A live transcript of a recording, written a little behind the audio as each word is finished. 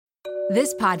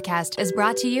This podcast is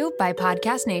brought to you by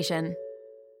Podcast Nation.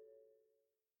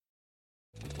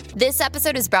 This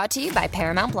episode is brought to you by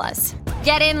Paramount Plus.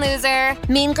 Get in, loser!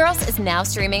 Mean Girls is now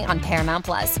streaming on Paramount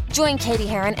Plus. Join Katie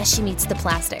Heron as she meets the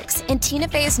plastics in Tina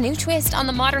Fey's new twist on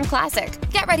the modern classic.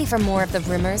 Get ready for more of the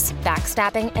rumors,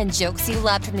 backstabbing, and jokes you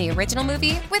loved from the original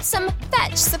movie with some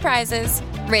fetch surprises.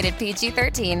 Rated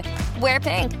PG-13. Wear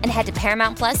pink and head to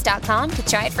ParamountPlus.com to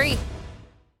try it free.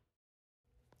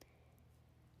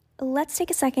 Let's take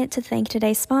a second to thank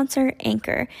today's sponsor,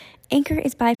 Anchor. Anchor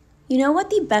is by... You know what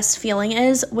the best feeling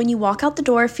is? When you walk out the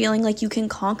door feeling like you can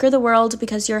conquer the world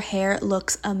because your hair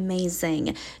looks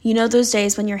amazing. You know those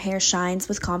days when your hair shines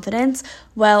with confidence?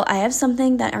 Well, I have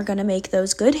something that are going to make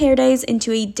those good hair days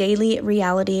into a daily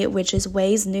reality, which is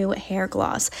Ouai's new hair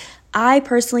gloss. I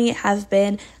personally have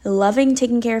been loving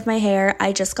taking care of my hair.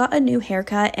 I just got a new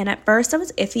haircut and at first I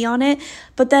was iffy on it,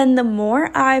 but then the more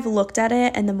I've looked at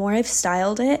it and the more I've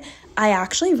styled it, I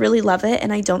actually really love it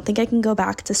and I don't think I can go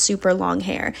back to super long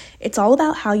hair. It's all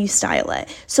about how you style it.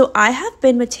 So I have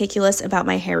been meticulous about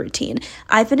my hair routine.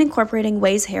 I've been incorporating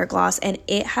Ouai's hair gloss and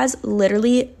it has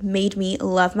literally made me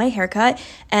love my haircut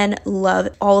and love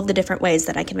all of the different ways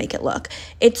that I can make it look.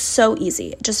 It's so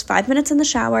easy. Just 5 minutes in the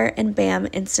shower and bam,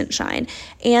 instant shine.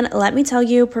 And let me tell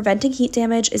you, preventing heat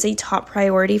damage is a top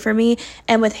priority for me.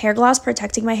 And with hair gloss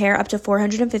protecting my hair up to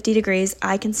 450 degrees,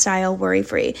 I can style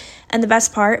worry-free. And the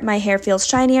best part, my hair feels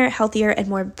shinier, healthier, and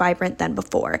more vibrant than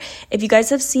before. If you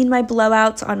guys have seen my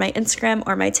blowouts on my Instagram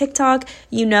or my TikTok,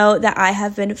 you know that I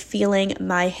have been feeling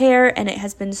my hair and it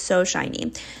has been so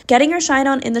shiny. Getting your shine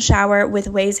on in the shower with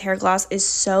Ouai's hair gloss is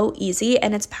so easy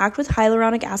and it's packed with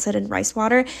hyaluronic acid and rice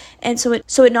water. And so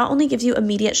it not only gives you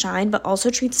immediate shine, but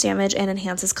also treats damage and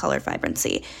enhances color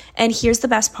vibrancy. And here's the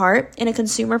best part. In a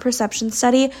consumer perception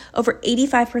study, over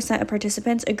 85% of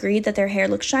participants agreed that their hair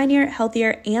looks shinier,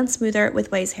 healthier, and smoother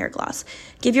with Ouai's hair gloss.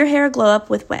 Give your hair a glow up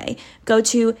with Ouai. Go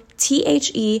to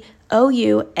TheOuai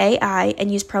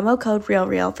and use promo code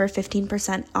RealReal for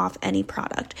 15% off any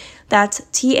product. That's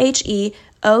TheOuai.com,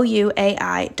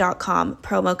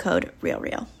 promo code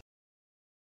RealReal.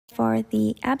 For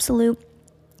the absolute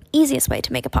easiest way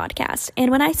to make a podcast.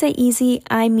 And when I say easy,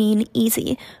 I mean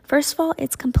easy. First of all,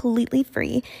 it's completely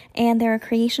free, and there are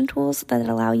creation tools that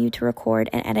allow you to record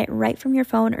and edit right from your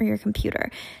phone or your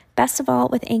computer. Best of all,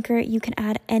 with Anchor, you can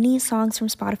add any songs from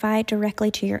Spotify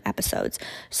directly to your episodes.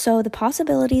 So the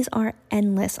possibilities are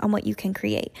endless on what you can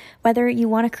create. Whether you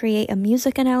want to create a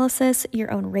music analysis, your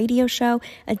own radio show,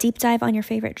 a deep dive on your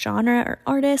favorite genre or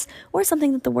artist, or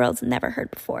something that the world's never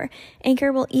heard before.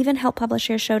 Anchor will even help publish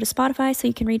your show to Spotify so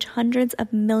you can reach hundreds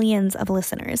of millions of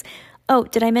listeners. Oh,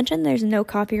 did I mention there's no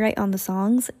copyright on the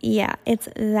songs? Yeah, it's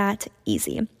that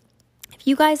easy. If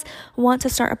you guys want to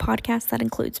start a podcast that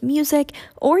includes music,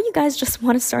 or you guys just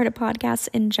want to start a podcast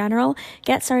in general,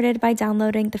 get started by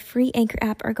downloading the free Anchor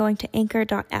app or going to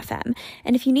anchor.fm.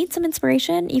 And if you need some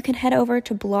inspiration, you can head over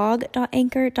to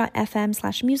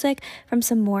blog.anchor.fm/music from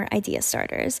some more idea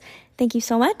starters. Thank you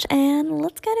so much, and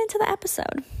let's get into the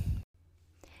episode.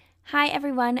 Hi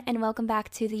everyone, and welcome back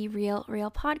to the Real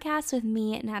podcast with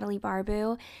me, Natalie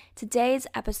Barbu. Today's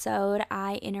episode,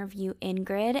 I interview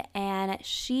Ingrid, and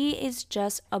she is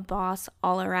just a boss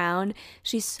all around.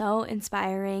 She's so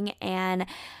inspiring, and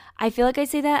I feel like I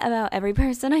say that about every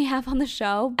person I have on the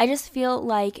show. I just feel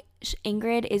like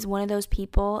Ingrid is one of those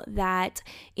people that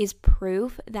is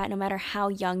proof that no matter how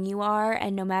young you are,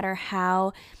 and no matter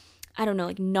how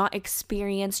not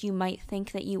experienced you might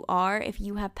think that you are, if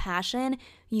you have passion,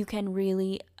 you can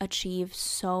really achieve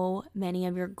so many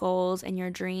of your goals and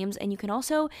your dreams, and you can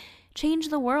also change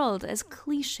the world, as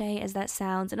cliche as that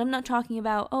sounds. And I'm not talking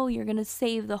about, you're gonna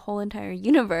save the whole entire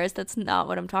universe. That's not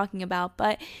what I'm talking about,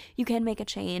 but you can make a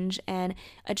change, and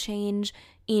a change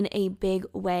in a big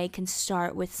way can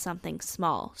start with something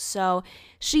small. So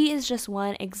she is just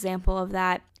one example of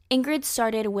that. Ingrid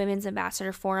started a Women's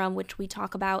Ambassador Forum, which we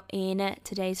talk about in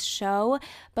today's show,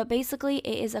 but basically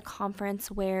it is a conference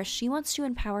where she wants to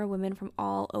empower women from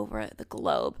all over the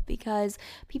globe, because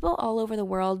people all over the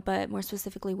world, but more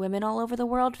specifically women all over the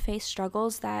world, face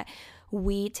struggles that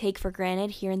we take for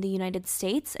granted here in the United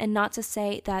States. And not to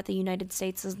say that the United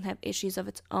States doesn't have issues of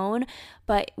its own,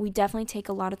 but we definitely take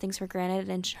a lot of things for granted,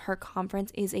 and her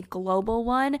conference is a global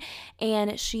one,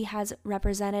 and she has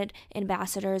represented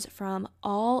ambassadors from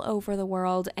all over the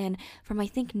world and from I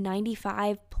think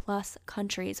 95 plus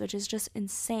countries, which is just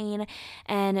insane.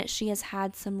 And she has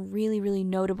had some really, really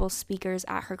notable speakers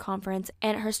at her conference,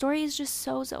 and her story is just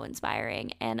so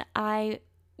inspiring. And I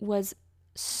was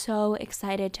so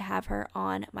excited to have her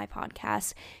on my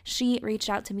podcast. She reached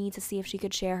out to me to see if she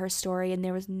could share her story, and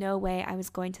there was no way I was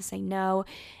going to say no.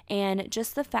 And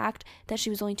just the fact that she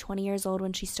was only 20 years old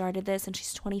when she started this, and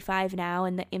she's 25 now,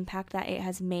 and the impact that it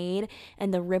has made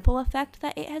and the ripple effect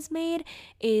that it has made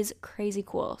is crazy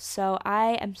cool. So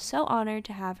I am so honored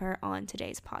to have her on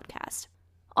today's podcast.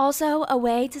 Also, a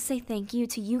way to say thank you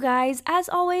to you guys. As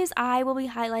always, I will be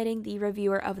highlighting the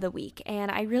reviewer of the week, and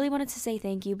I really wanted to say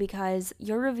thank you because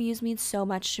your reviews mean so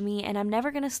much to me, and I'm never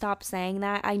going to stop saying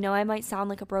that. I know I might sound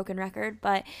like a broken record,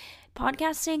 but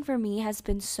podcasting for me has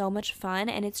been so much fun,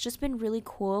 and it's just been really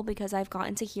cool because I've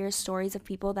gotten to hear stories of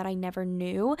people that I never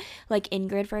knew. Like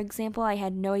Ingrid, for example, I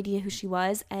had no idea who she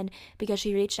was, and because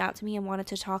she reached out to me and wanted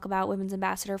to talk about Women's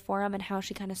Ambassador Forum and how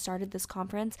she kind of started this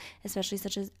conference, especially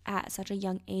at such a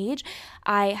young age,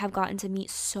 I have gotten to meet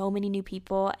so many new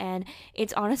people, and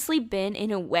it's honestly been,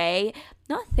 in a way,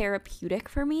 not therapeutic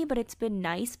for me, but it's been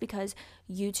nice because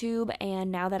YouTube,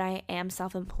 and now that I am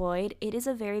self-employed, it is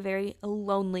a very, very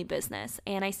lonely business.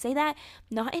 And I say that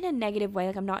not in a negative way,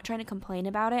 like I'm not trying to complain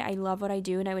about it. I love what I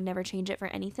do and I would never change it for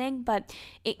anything, but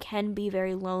it can be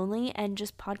very lonely, and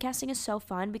just podcasting is so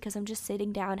fun because I'm just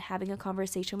sitting down having a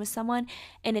conversation with someone,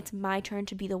 and it's my turn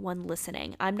to be the one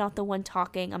listening. I'm not the one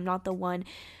talking. I'm not the one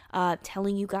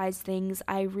telling you guys things.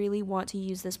 I really want to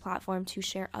use this platform to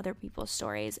share other people's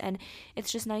stories, and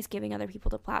it's just nice giving other people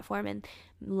the platform and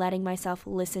letting myself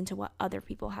listen to what other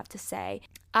people have to say.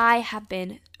 I have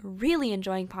been really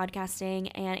enjoying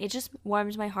podcasting, and it just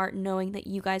warms my heart knowing that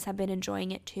you guys have been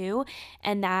enjoying it too,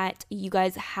 and that you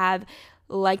guys have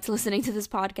liked listening to this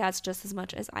podcast just as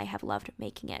much as I have loved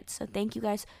making it. So thank you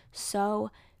guys so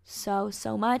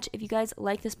much. If you guys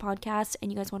like this podcast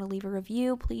and you guys want to leave a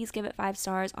review, please give it 5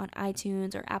 stars on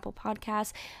iTunes or Apple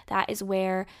Podcasts. That is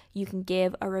where you can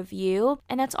give a review,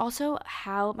 and that's also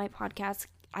how my podcast,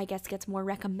 I guess, gets more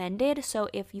recommended. So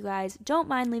if you guys don't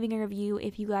mind leaving a review,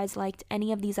 if you guys liked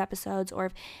any of these episodes, or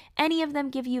if any of them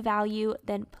give you value,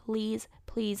 then please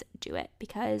do it,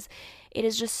 because it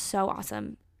is just so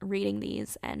awesome reading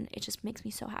these, and it just makes me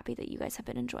so happy that you guys have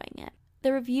been enjoying it.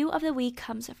 The review of the week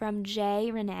comes from J.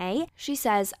 Renee. She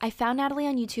says, I found Natalie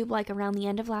on YouTube like around the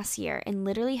end of last year and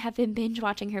literally have been binge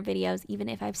watching her videos even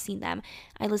if I've seen them.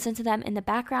 I listen to them in the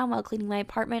background while cleaning my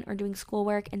apartment or doing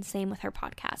schoolwork, and same with her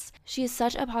podcast. She is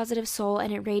such a positive soul,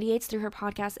 and it radiates through her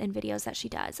podcast and videos that she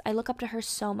does. I look up to her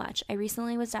so much. I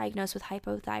recently was diagnosed with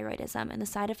hypothyroidism, and the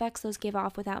side effects those give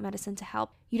off without medicine to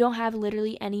help. You don't have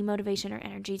literally any motivation or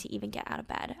energy to even get out of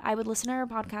bed. I would listen to her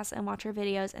podcast and watch her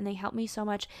videos, and they help me so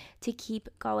much to keep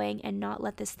going and not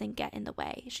let this thing get in the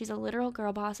way. She's a literal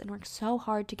girl boss and works so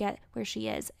hard to get where she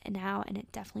is now, and it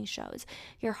definitely shows.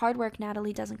 Your hard work,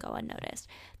 Natalie, doesn't go unnoticed.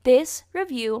 This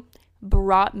review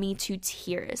brought me to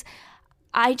tears.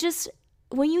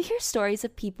 When you hear stories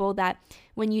of people that,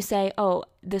 when you say, oh,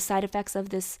 the side effects of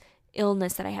this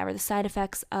illness that I have, or the side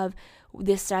effects of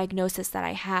this diagnosis that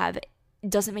I have,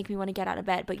 doesn't make me want to get out of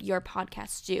bed, but your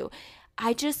podcasts do.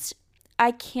 I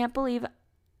can't believe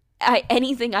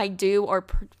anything I do or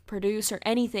produce or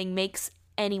anything makes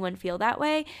anyone feel that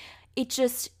way. It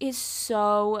just is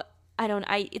so,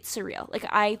 it's surreal. Like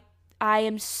I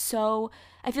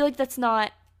feel like that's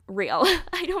not real.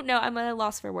 I don't know. I'm at a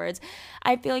loss for words.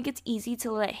 I feel like it's easy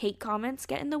to let hate comments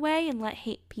get in the way and let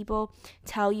hate people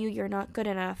tell you you're not good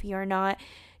enough. You're not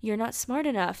smart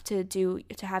enough to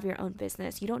have your own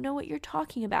business. You don't know what you're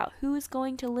talking about. Who is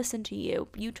going to listen to you?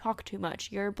 You talk too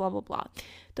much. You're blah, blah, blah.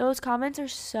 Those comments are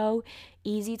so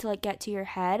easy to get to your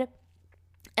head.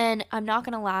 And I'm not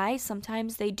going to lie,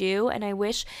 sometimes they do, and I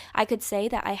wish I could say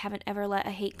that I haven't ever let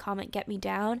a hate comment get me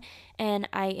down, and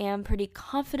I am pretty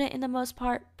confident in the most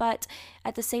part, but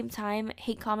at the same time,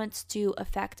 hate comments do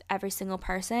affect every single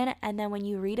person, and then when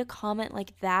you read a comment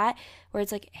like that, where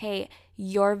it's like, hey,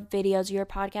 your videos, your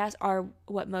podcasts are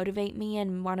what motivate me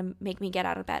and want to make me get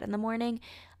out of bed in the morning,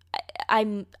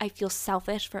 I feel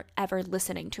selfish for ever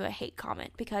listening to a hate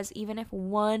comment, because even if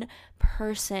one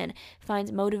person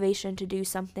finds motivation to do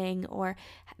something, or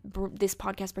this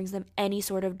podcast brings them any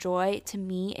sort of joy, to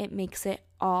me, it makes it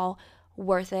all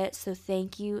worth it. So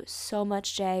thank you so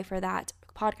much, Jay, for that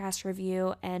podcast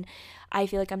review, and I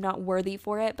feel like I'm not worthy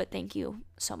for it, but thank you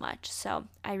so much. So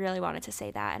I really wanted to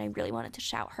say that, and I really wanted to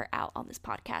shout her out on this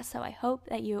podcast. So I hope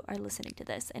that you are listening to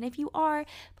this, and if you are,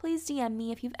 please DM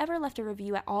me. If you've ever left a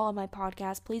review at all on my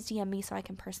podcast, please DM me so I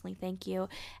can personally thank you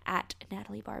at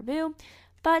Natalie Barbu.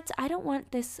 But I don't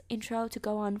want this intro to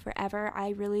go on forever. I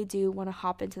really do want to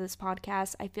hop into this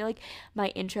podcast. I feel like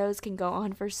my intros can go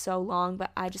on for so long,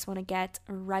 but I just want to get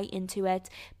right into it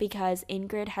because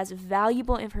Ingrid has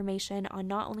valuable information on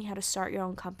not only how to start your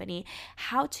own company,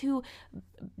 how to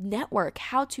network,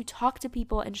 how to talk to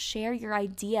people and share your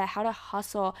idea, how to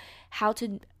hustle, how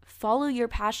to follow your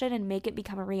passion and make it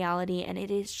become a reality. And it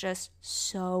is just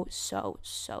so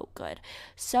good.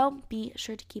 So be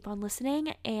sure to keep on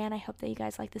listening, and I hope that you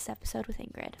guys like this episode with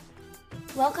Ingrid.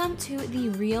 Welcome to the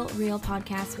Real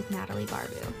podcast with Natalie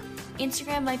Barbu.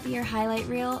 Instagram might be your highlight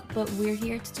reel, but we're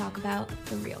here to talk about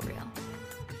the real.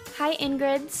 Hi,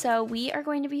 Ingrid. So we are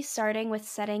going to be starting with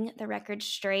setting the record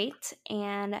straight.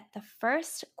 And the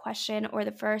first question, or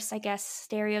the first, I guess,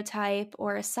 stereotype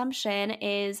or assumption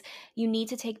is you need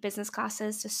to take business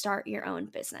classes to start your own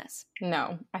business.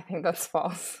 No, I think that's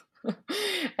false.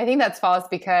 I think that's false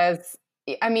because,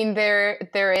 I mean, there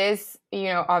is,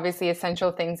 obviously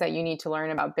essential things that you need to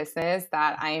learn about business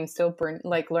that I am still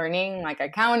learning, like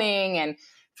accounting and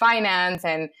finance,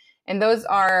 and those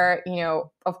are,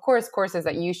 of course, courses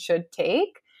that you should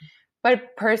take.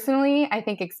 But personally, I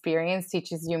think experience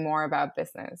teaches you more about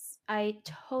business. I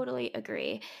totally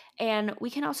agree. And we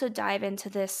can also dive into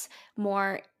this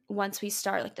more once we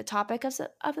start like the topic of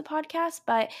the podcast.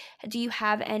 But do you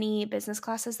have any business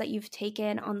classes that you've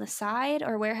taken on the side,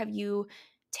 or where have you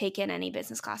taken any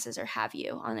business classes, or have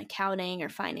you on accounting or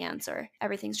finance, or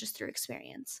everything's just through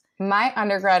experience? My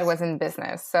undergrad was in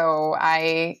business. So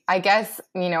I guess,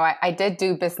 I did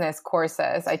do business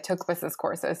courses. I took business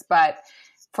courses, but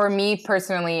for me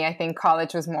personally, I think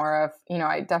college was more of,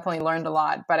 I definitely learned a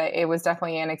lot, but it was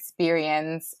definitely an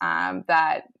experience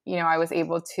that, I was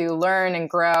able to learn and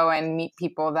grow and meet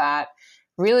people that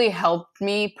really helped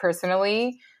me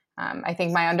personally. I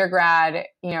think my undergrad,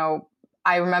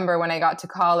 I remember when I got to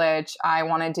college, I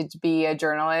wanted to be a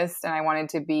journalist and I wanted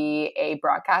to be a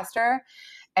broadcaster.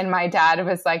 And my dad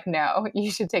was like, no, you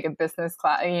should take a business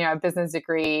class, a business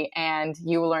degree, and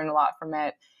you will learn a lot from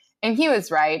it. And he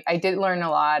was right. I did learn a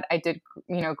lot. I did,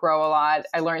 grow a lot.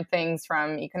 I learned things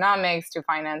from economics to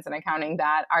finance and accounting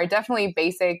that are definitely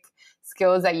basic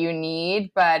skills that you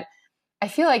need. But I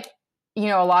feel like,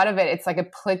 a lot of it, it's like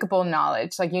applicable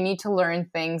knowledge. Like you need to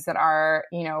learn things that are,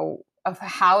 of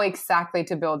how exactly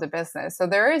to build a business. So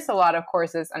there is a lot of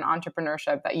courses on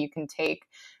entrepreneurship that you can take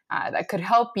that could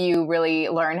help you really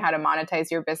learn how to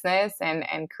monetize your business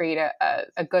and create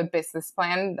a good business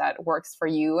plan that works for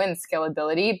you and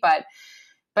scalability. But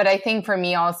I think for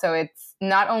me also, it's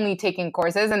not only taking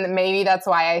courses, and maybe that's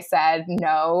why I said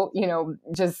no,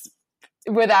 just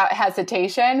without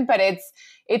hesitation, but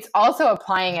it's also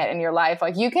applying it in your life.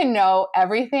 Like you can know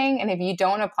everything, and if you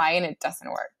don't apply it, it doesn't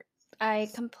work. I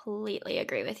completely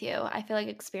agree with you. I feel like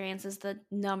experience is the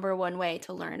number one way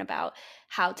to learn about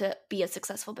how to be a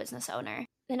successful business owner.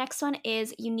 The next one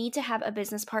is you need to have a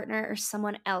business partner or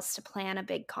someone else to plan a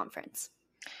big conference.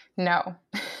 No,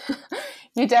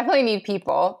 you definitely need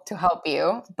people to help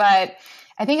you. But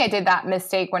I think I did that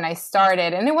mistake when I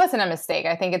started, and it wasn't a mistake.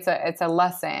 I think it's a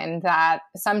lesson that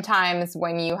sometimes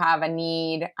when you have a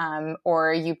need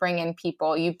or you bring in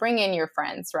people, you bring in your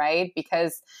friends, right?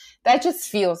 Because that just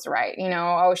feels right.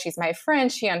 Oh, she's my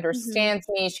friend. She understands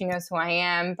me. She knows who I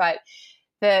am. But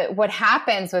what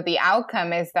happens with the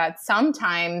outcome is that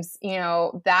sometimes,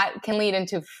 that can lead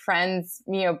into friends,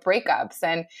 breakups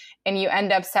and you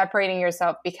end up separating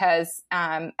yourself because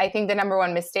I think the number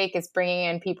one mistake is bringing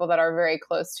in people that are very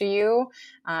close to you,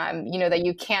 that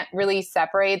you can't really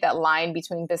separate that line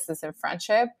between business and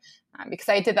friendship. Because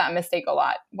I did that mistake a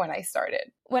lot when I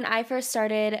started. When I first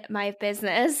started my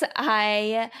business,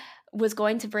 I was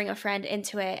going to bring a friend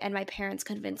into it, and my parents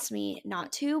convinced me not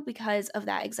to because of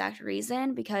that exact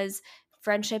reason, because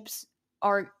friendships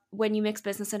are, when you mix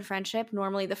business and friendship,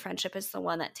 normally the friendship is the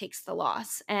one that takes the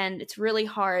loss. And it's really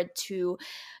hard to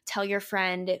tell your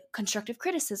friend constructive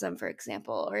criticism, for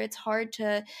example, or it's hard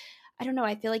to, I don't know,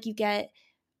 I feel like you get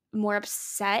more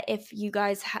upset if you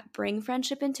guys bring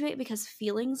friendship into it because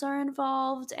feelings are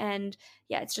involved. And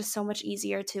yeah, it's just so much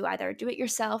easier to either do it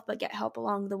yourself but get help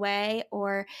along the way,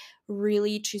 or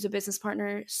really choose a business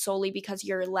partner solely because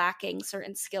you're lacking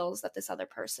certain skills that this other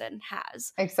person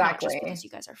has. Exactly. Not just because you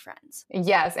guys are friends.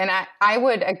 Yes. And I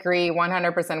would agree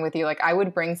 100% with you. Like I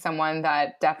would bring someone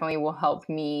that definitely will help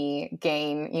me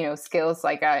gain, skills.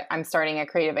 Like I'm starting a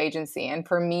creative agency. And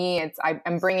for me,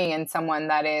 I'm bringing in someone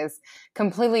that is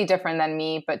completely different than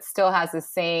me, but still has the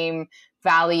same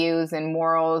values and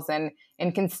morals and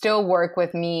can still work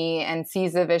with me and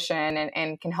sees the vision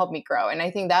and can help me grow. And I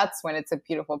think that's when it's a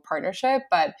beautiful partnership.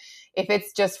 But if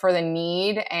it's just for the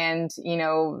need and,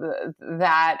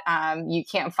 that you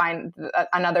can't find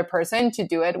another person to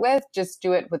do it with, just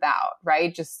do it without,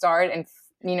 right? Just start. And,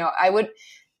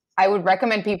 I would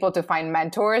recommend people to find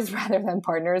mentors rather than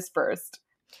partners first.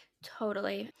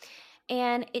 Totally.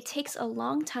 And it takes a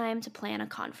long time to plan a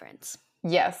conference.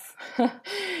 Yes,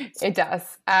 it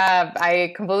does.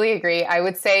 I completely agree. I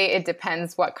would say it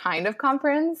depends what kind of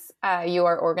conference you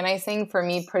are organizing. For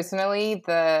me personally,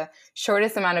 the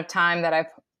shortest amount of time that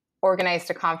I've organized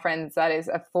a conference that is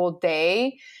a full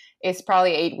day is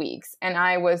probably 8 weeks. And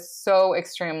I was so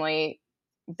extremely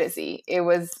busy. It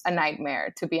was a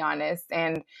nightmare, to be honest.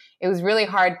 And it was really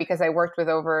hard because I worked with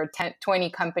over 20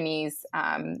 companies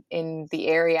in the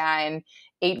area, and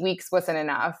 8 weeks wasn't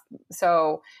enough.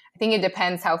 So I think it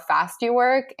depends how fast you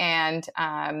work and,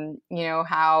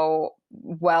 how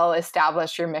well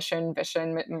established your mission,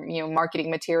 vision, marketing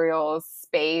materials,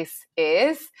 space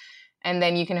is. And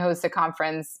then you can host a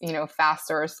conference,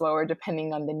 faster or slower,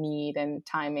 depending on the need and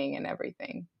timing and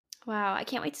everything. Wow, I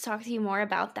can't wait to talk to you more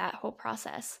about that whole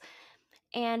process.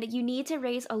 And you need to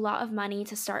raise a lot of money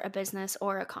to start a business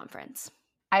or a conference.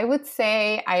 I would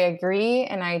say I agree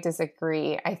and I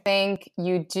disagree. I think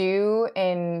you do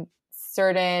in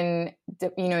different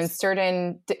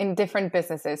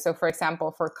businesses. So for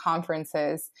example, for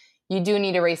conferences, you do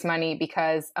need to raise money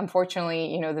because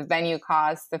unfortunately, the venue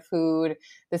costs, the food,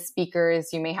 the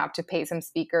speakers, you may have to pay some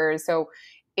speakers. So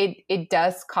it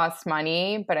does cost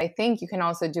money, but I think you can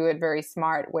also do it very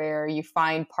smart where you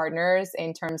find partners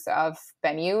in terms of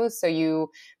venues. So you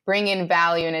bring in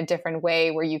value in a different way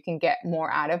where you can get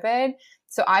more out of it.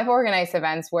 So I've organized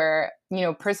events where,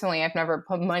 personally, I've never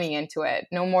put money into it,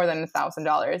 no more than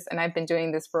 $1,000. And I've been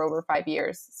doing this for over 5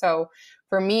 years. So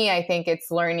for me, I think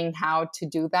it's learning how to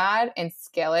do that and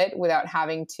scale it without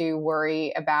having to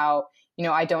worry about,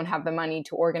 I don't have the money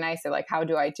to organize it. Like, how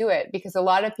do I do it? Because a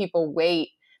lot of people wait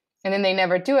and then they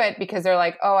never do it because they're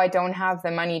like, oh, I don't have the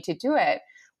money to do it.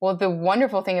 Well, the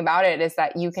wonderful thing about it is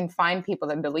that you can find people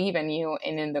that believe in you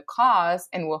and in the cause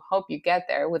and will help you get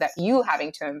there without you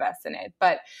having to invest in it.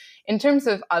 But in terms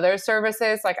of other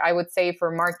services, like I would say for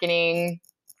marketing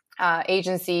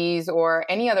agencies or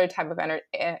any other type of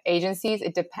agencies,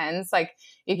 it depends. Like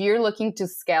if you're looking to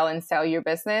scale and sell your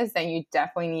business, then you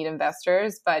definitely need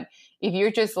investors. But if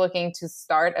you're just looking to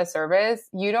start a service,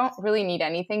 you don't really need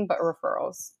anything but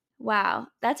referrals. Wow,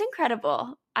 that's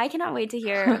incredible. I cannot wait to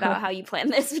hear about how you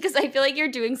plan this because I feel like you're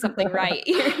doing something right.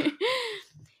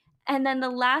 And then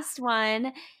the last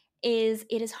one is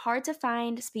it is hard to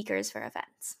find speakers for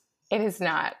events. It is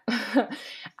not.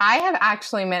 I have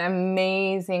actually met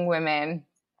amazing women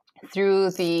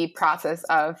through the process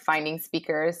of finding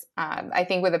speakers. I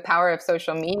think with the power of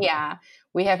social media,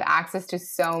 we have access to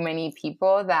so many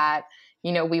people that,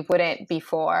 we wouldn't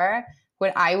before.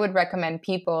 What I would recommend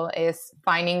people is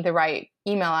finding the right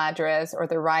email address or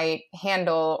the right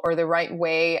handle or the right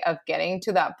way of getting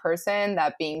to that person,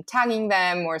 that being tagging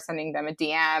them or sending them a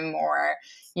DM or,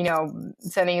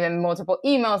 sending them multiple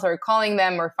emails or calling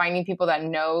them or finding people that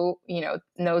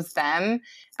knows them.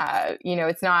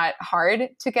 It's not hard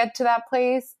to get to that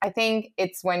place. I think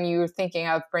it's when you're thinking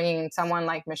of bringing someone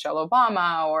like Michelle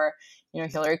Obama or,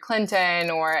 Hillary Clinton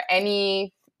or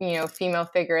any female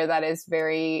figure that is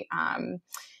very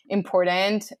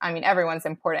important. I mean, everyone's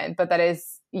important, but that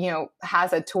is,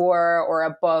 has a tour or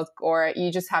a book, or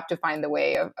you just have to find the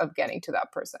way of getting to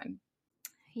that person.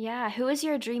 Yeah. Who is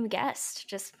your dream guest?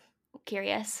 Just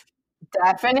curious.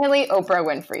 Definitely Oprah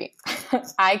Winfrey.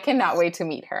 I cannot wait to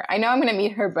meet her. I know I'm going to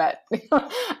meet her, but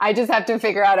I just have to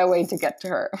figure out a way to get to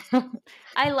her.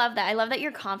 I love that. I love that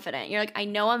you're confident. You're like, I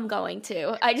know I'm going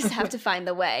to. I just have to find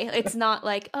the way. It's not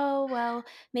like, oh, well,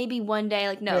 maybe one day.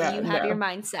 Like, no, you have your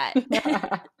mindset.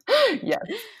 Yes.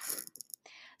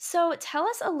 So tell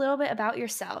us a little bit about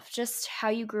yourself, just how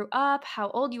you grew up, how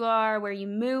old you are, where you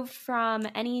moved from,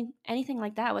 anything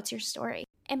like that. What's your story?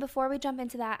 And before we jump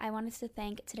into that, I wanted to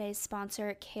thank today's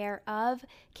sponsor, Care Of.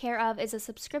 Care Of is a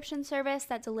subscription service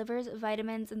that delivers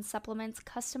vitamins and supplements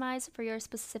customized for your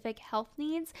specific health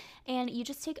needs. And you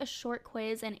just take a short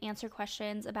quiz and answer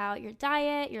questions about your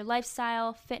diet, your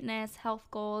lifestyle, fitness, health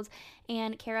goals.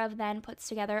 And Care Of then puts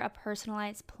together a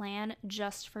personalized plan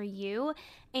just for you.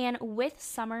 And with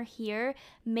summer here,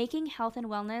 making health and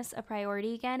wellness a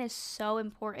priority again is so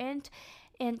important.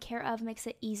 And Care Of makes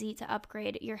it easy to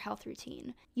upgrade your health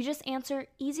routine. You just answer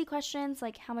easy questions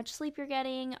like how much sleep you're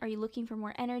getting, are you looking for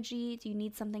more energy, do you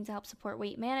need something to help support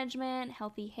weight management,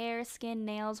 healthy hair, skin,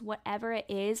 nails, whatever it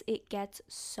is, it gets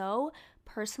so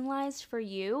personalized for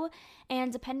you.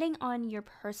 And depending on your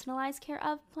personalized Care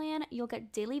of plan, you'll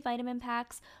get daily vitamin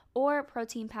packs or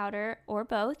protein powder or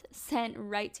both sent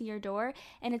right to your door.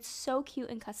 And it's so cute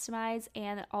and customized,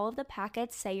 and all of the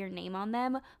packets say your name on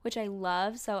them, which I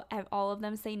love. So all of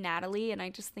them say Natalie, and I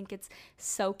just think it's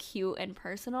so cute and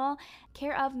personal.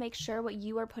 Care of makes sure what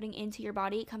you are putting into your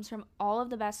body comes from all of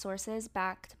the best sources,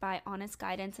 backed by honest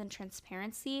guidance and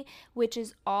transparency, which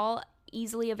is all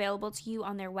easily available to you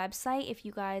on their website if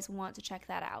you guys want to check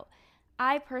that out.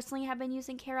 I personally have been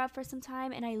using Care of for some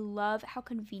time, and I love how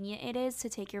convenient it is to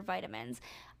take your vitamins.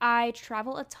 I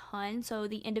travel a ton, so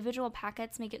the individual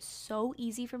packets make it so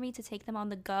easy for me to take them on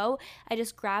the go. I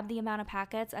just grab the amount of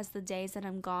packets as the days that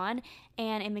I'm gone,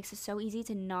 and it makes it so easy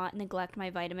to not neglect my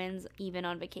vitamins even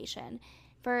on vacation.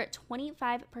 For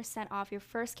 25% off your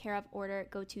first Care of order,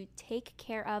 go to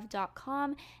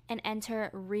takecareof.com and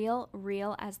enter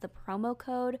REAL as the promo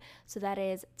code. So that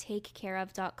is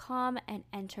takecareof.com and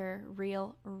enter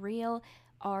REAL, REAL,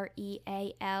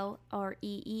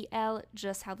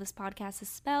 just how this podcast is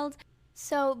spelled.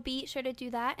 So be sure to do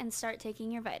that and start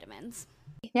taking your vitamins.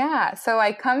 Yeah, so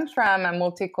I come from a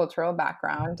multicultural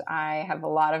background. I have a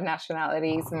lot of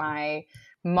nationalities. My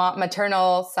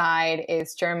maternal side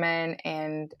is German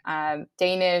and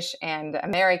Danish and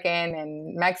American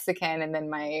and Mexican, and then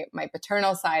my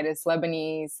paternal side is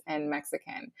Lebanese and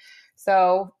Mexican.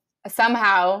 So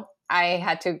somehow I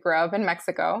had to grow up in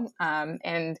Mexico,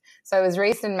 and so I was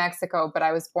raised in Mexico, but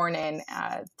I was born in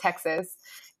Texas.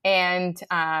 And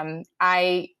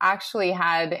I actually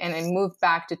and I moved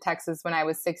back to Texas when I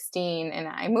was 16. And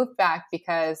I moved back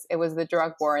because it was the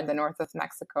drug war in the north of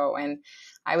Mexico. And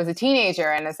I was a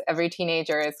teenager. And as every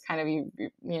teenager, it's kind of,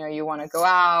 you want to go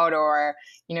out, or,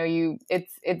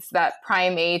 it's that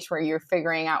prime age where you're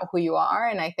figuring out who you are.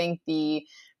 And I think the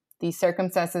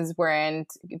circumstances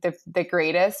weren't the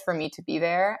greatest for me to be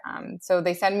there. So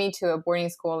they sent me to a boarding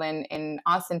school in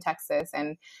Austin, Texas.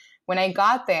 And when I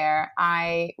got there,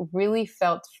 I really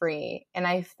felt free, and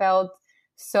I felt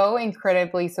so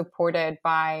incredibly supported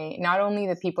by not only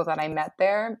the people that I met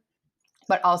there,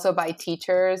 but also by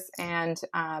teachers and,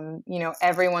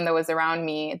 everyone that was around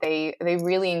me. They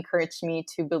really encouraged me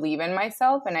to believe in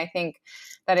myself. And I think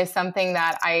that is something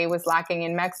that I was lacking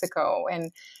in Mexico.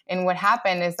 And what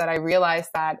happened is that I realized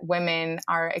that women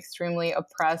are extremely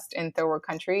oppressed in third world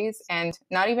countries, and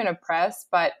not even oppressed,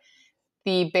 but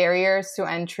the barriers to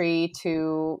entry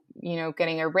to,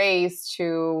 getting a raise,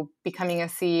 to becoming a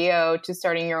CEO, to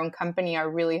starting your own company are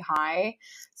really high.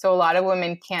 So a lot of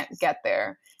women can't get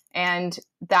there. And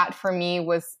that for me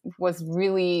was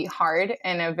really hard,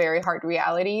 and a very hard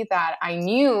reality that I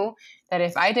knew that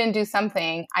if I didn't do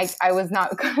something, I was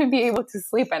not going to be able to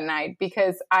sleep at night,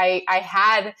 because I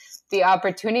had the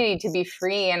opportunity to be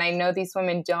free, and I know these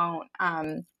women don't.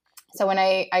 So when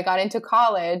I got into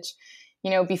college,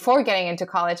 before getting into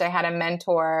college, I had a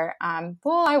mentor.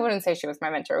 Well, I wouldn't say she was my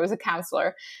mentor. It was a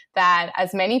counselor that,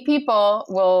 as many people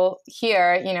will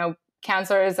hear,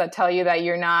 counselors that tell you that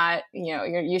you're not,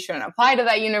 you shouldn't apply to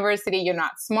that university. You're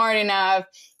not smart enough.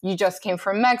 You just came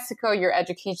from Mexico. Your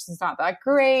education is not that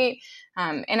great.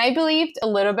 And I believed a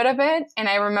little bit of it. And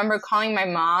I remember calling my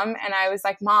mom, and I was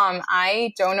like, Mom,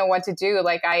 I don't know what to do.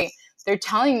 They're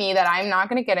telling me that I'm not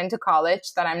going to get into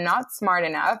college, that I'm not smart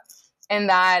enough, and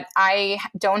that I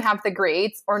don't have the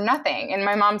grades or nothing. And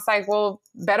my mom's like, well,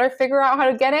 better figure out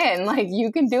how to get in.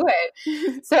 You can do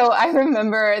it. So I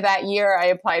remember that year I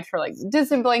applied for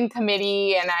discipline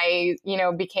committee, and I,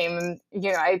 became,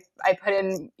 I put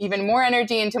in even more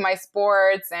energy into my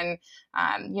sports, and,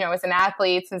 as an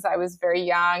athlete since I was very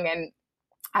young. And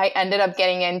I ended up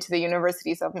getting into the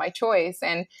universities of my choice.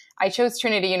 And I chose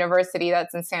Trinity University,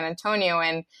 that's in San Antonio.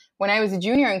 And when I was a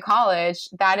junior in college,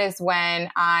 that is when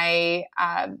I,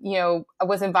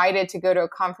 was invited to go to a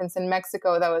conference in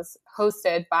Mexico that was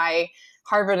hosted by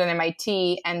Harvard and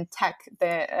MIT and Tech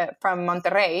from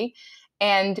Monterrey.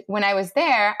 And when I was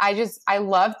there, I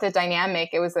loved the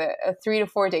dynamic. It was a 3 to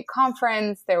 4 day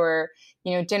conference. There were,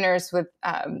 dinners with,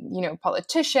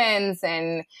 politicians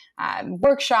and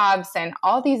workshops and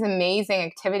all these amazing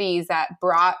activities that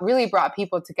really brought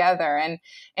people together. And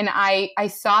I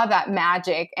saw that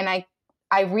magic, and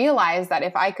I realized that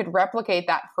if I could replicate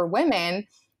that for women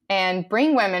and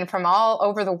bring women from all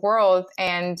over the world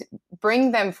and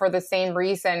bring them for the same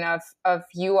reason of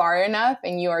you are enough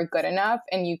and you are good enough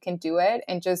and you can do it,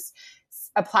 and just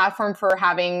a platform for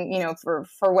having,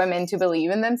 for women to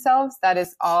believe in themselves, that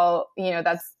is all,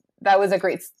 that was a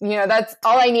great, that's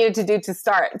all I needed to do to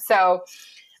start. So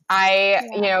I,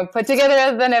 put together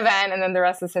an event, and then the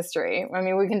rest is history. I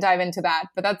mean, we can dive into that,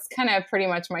 but that's kind of pretty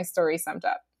much my story summed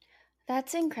up.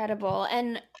 That's incredible.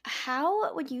 And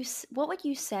what would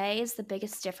you say is the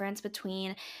biggest difference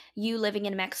between you living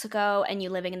in Mexico and you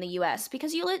living in the US?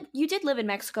 Because you did live in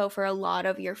Mexico for a lot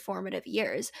of your formative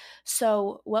years.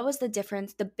 So, what was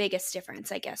the biggest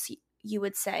difference, I guess you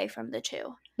would say, from the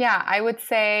two? Yeah, I would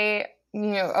say,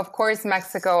 of course,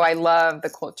 Mexico, I love the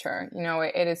culture.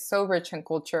 It is so rich in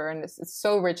culture and it's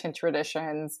so rich in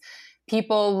traditions.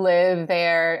 People live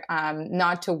there,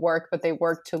 not to work, but they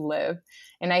work to live.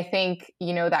 And I think,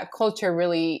 that culture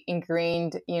really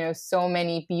ingrained, so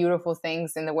many beautiful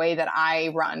things in the way that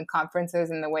I run conferences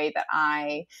and the way that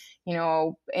I,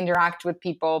 interact with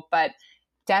people. But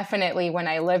definitely when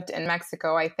I lived in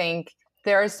Mexico, I think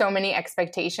there are so many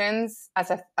expectations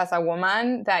as a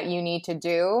woman that you need to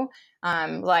do.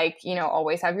 Like,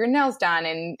 always have your nails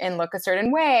done and look a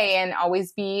certain way and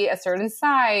always be a certain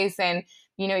size. And,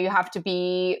 you have to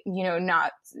be,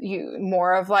 not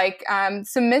more of like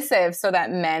submissive so that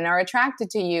men are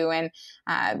attracted to you. And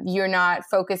you're not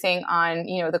focusing on,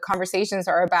 the conversations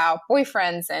are about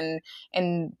boyfriends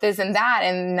and this and that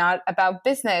and not about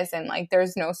business. And like,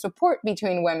 there's no support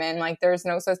between women. Like there's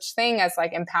no such thing as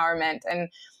like empowerment. And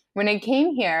when I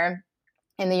came here,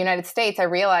 in the United States, I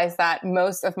realized that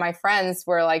most of my friends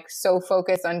were like so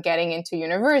focused on getting into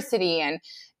university and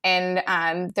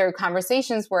their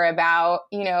conversations were about,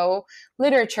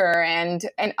 literature and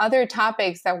other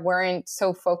topics that weren't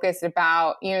so focused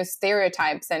about,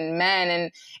 stereotypes and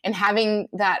men and having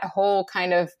that whole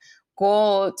kind of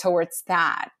goal towards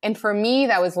that. And for me,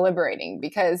 that was liberating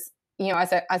because,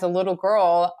 as a little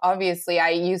girl, obviously I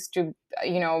used to,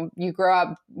 you grow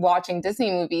up watching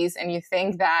Disney movies and you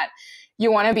think that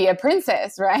you want to be a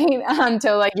princess, right?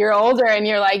 Until like you're older and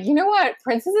you're like, you know what?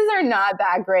 Princesses are not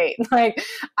that great. Like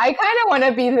I kind of want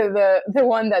to be the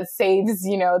one that saves,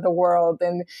 the world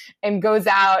and goes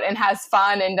out and has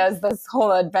fun and does this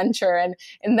whole adventure.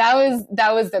 And that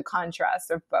was the contrast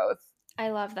of both. I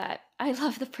love that. I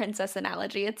love the princess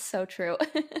analogy. It's so true.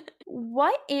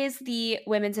 What is the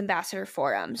Women's Ambassador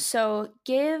Forum? So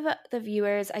give the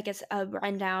viewers, I guess, a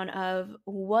rundown of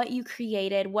what you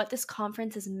created, what this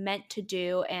conference is meant to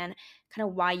do, and kind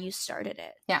of why you started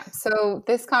it. Yeah. So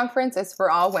this conference is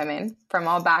for all women from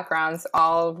all backgrounds,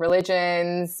 all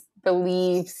religions,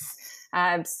 beliefs,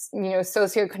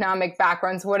 socioeconomic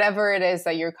backgrounds, whatever it is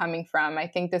that you're coming from. I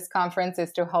think this conference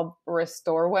is to help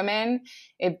restore women.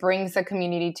 It brings a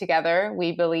community together.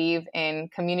 We believe in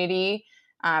community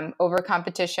over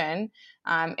competition.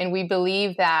 And we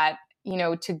believe that,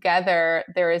 together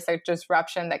there is a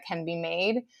disruption that can be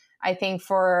made. I think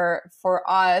for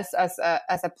us as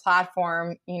a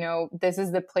platform, this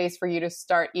is the place for you to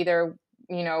start either,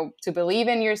 to believe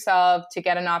in yourself, to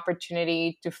get an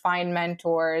opportunity, to find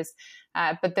mentors.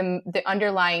 But the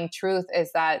underlying truth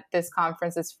is that this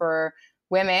conference is for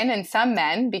women and some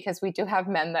men, because we do have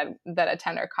men that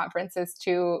attend our conferences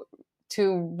to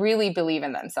really believe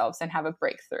in themselves and have a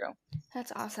breakthrough.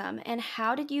 That's awesome. And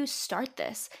how did you start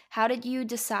this? How did you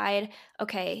decide,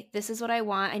 okay, this is what I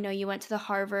want? I know you went to the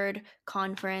Harvard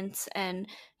conference and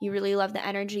you really love the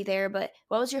energy there, but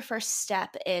what was your first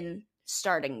step in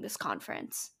starting this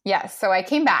conference? Yes. So I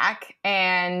came back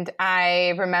and I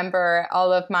remember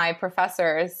all of my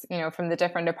professors, from the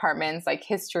different departments like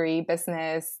history,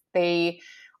 business,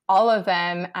 all of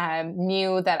them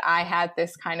knew that I had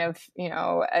this kind of,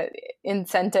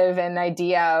 incentive and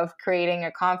idea of creating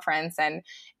a conference and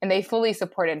they fully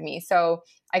supported me. So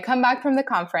I come back from the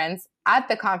conference. At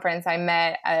the conference, I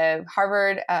met a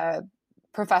Harvard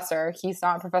professor. He's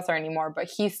not a professor anymore, but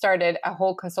he started a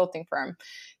whole consulting firm.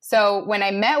 So when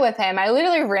I met with him, I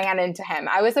literally ran into him.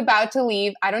 I was about to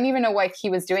leave. I don't even know what he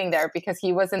was doing there because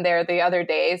he wasn't there the other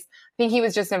days. I think he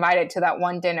was just invited to that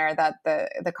one dinner that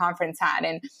the conference had.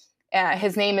 And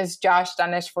his name is Josh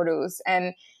Daneshforuz.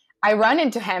 And I run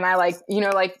into him. I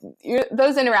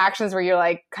those interactions where you're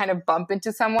like kind of bump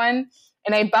into someone.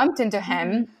 And I bumped into him.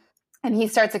 Mm-hmm. And he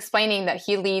starts explaining that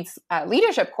he leads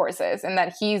leadership courses and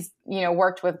that he's,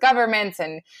 worked with governments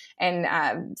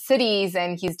and cities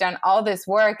and he's done all this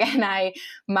work. And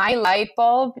my light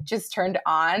bulb just turned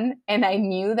on and I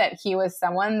knew that he was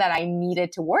someone that I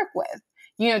needed to work with,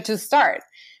 to start,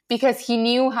 because he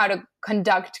knew how to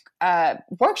conduct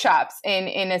workshops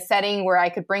in a setting where I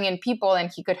could bring in people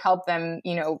and he could help them,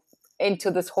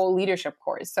 into this whole leadership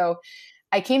course. So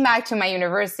I came back to my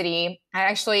university. I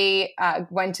actually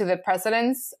went to the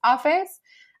president's office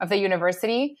of the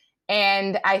university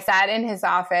and I sat in his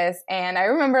office. And I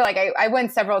remember I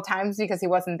went several times because he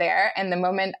wasn't there. And the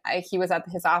moment he was at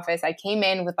his office, I came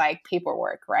in with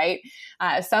paperwork, right?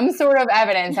 Some sort of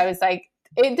evidence. I was like,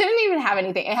 it didn't even have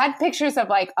anything. It had pictures of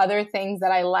like other things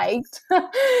that I liked.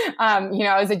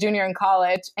 I was a junior in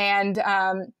college, and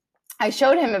I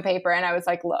showed him a paper and I was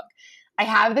like, look, I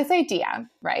have this idea,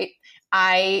 right?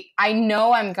 I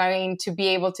know I'm going to be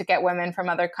able to get women from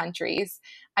other countries.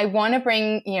 I want to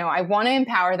bring, I want to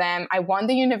empower them. I want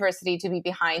the university to be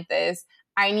behind this.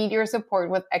 I need your support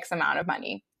with X amount of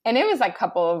money. And it was like a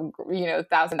couple of,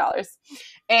 $1,000.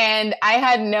 And I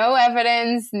had no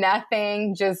evidence,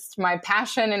 nothing, just my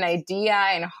passion and idea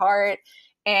and heart.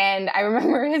 And I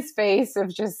remember his face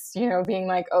of just, being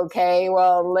like, okay,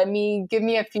 well, give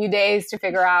me a few days to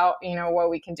figure out, what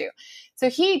we can do. So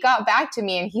he got back to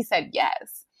me and he said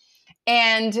yes.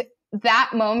 And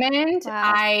that moment,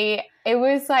 wow. it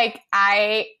was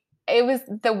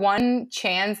the one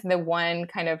chance, the one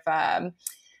kind of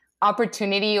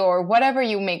opportunity or whatever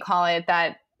you may call it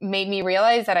that made me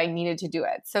realize that I needed to do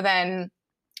it. So then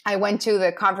I went to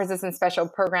the conferences and special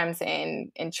programs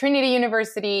in Trinity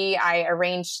University. I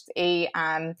arranged a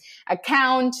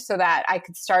account so that I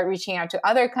could start reaching out to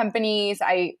other companies.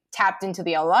 I tapped into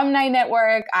the alumni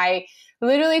network. I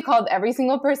literally called every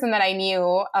single person that I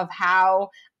knew of how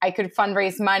I could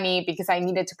fundraise money because I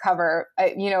needed to cover,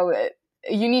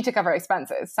 you need to cover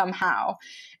expenses somehow.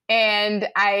 And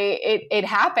it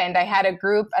happened. I had a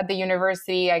group at the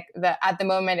university. At the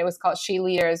moment, it was called She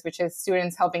Leaders, which is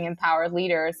students helping empower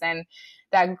leaders. And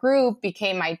that group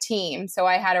became my team. So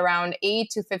I had around 8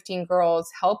 to 15 girls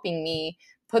helping me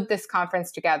put this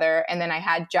conference together. And then I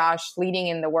had Josh leading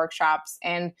in the workshops.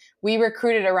 And we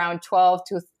recruited around 12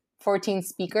 to 14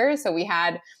 speakers. So we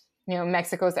had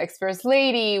Mexico's ex-First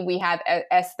Lady. We had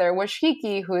Esther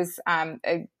Washiki, who's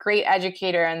a great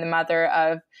educator and the mother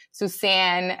of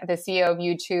Suzanne, the CEO of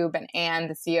YouTube, and Anne,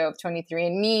 the CEO of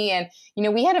 23andMe. And,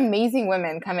 we had amazing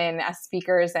women come in as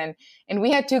speakers, and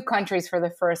we had 2 countries for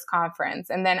the first conference.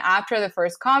 And then after the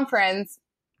first conference,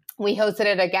 we hosted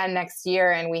it again next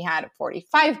year and we had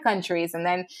 45 countries. And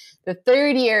then the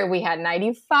third year we had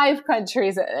 95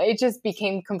 countries. It just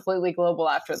became completely global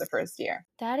after the first year.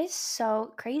 That is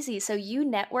so crazy. So you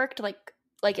networked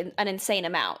like an insane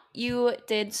amount. You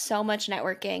did so much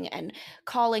networking and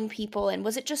calling people. And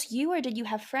was it just you, or did you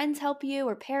have friends help you,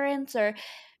 or parents, or?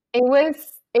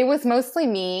 It was mostly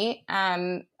me.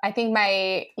 I think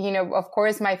of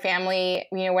course my family,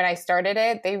 when I started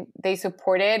it, they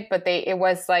supported, but it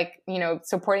was like,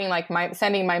 supporting, like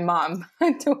sending my mom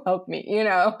to help me,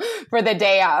 for the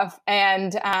day off.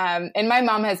 And my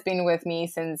mom has been with me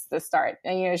since the start.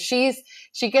 And, she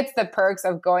gets the perks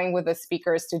of going with the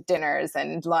speakers to dinners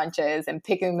and lunches and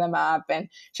picking them up. And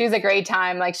she's a great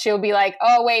time. Like she'll be like,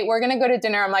 oh wait, we're going to go to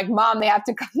dinner. I'm like, Mom, they have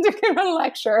to come to give a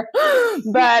lecture.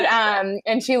 But,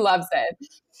 and she loves it.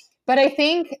 But I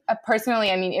think personally,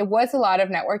 it was a lot of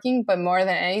networking, but more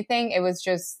than anything, it was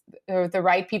just the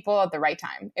right people at the right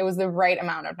time. It was the right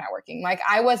amount of networking. Like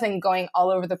I wasn't going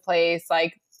all over the place,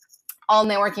 like all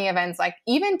networking events. Like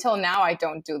even till now, I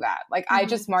don't do that. Like I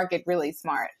just market really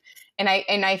smart. And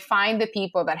I find the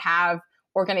people that have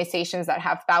organizations that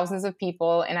have thousands of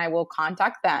people, and I will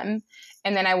contact them.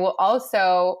 And then I will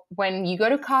also, when you go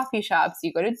to coffee shops,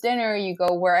 you go to dinner, you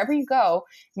go wherever you go,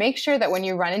 make sure that when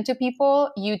you run into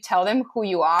people, you tell them who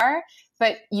you are,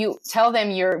 but you tell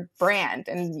them your brand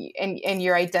and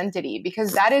your identity,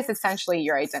 because that is essentially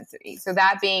your identity. So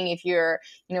that being, if you're,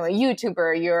 a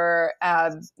YouTuber, you're,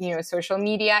 social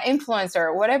media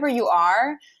influencer, whatever you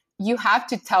are, you have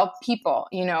to tell people,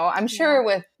 I'm sure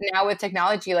with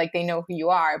technology, like they know who you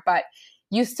are, but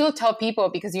you still tell people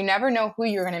because you never know who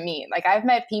you're going to meet. Like I've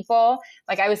met people,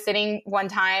 like I was sitting one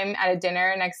time at a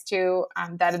dinner next to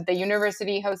that the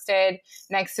university hosted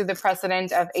next to the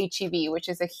president of HEB, which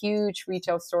is a huge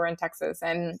retail store in Texas.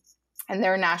 And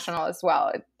they're national as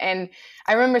well. And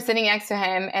I remember sitting next to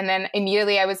him, and then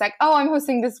immediately I was like, oh, I'm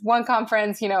hosting this one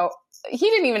conference. He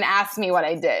didn't even ask me what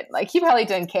I did. Like he probably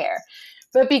didn't care.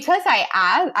 But because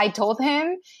I told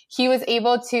him, he was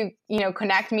able to,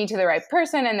 connect me to the right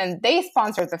person. And then they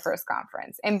sponsored the first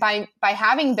conference. And by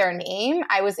having their name,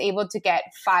 I was able to get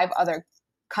 5 other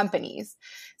companies.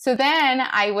 So then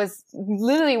I was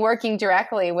literally working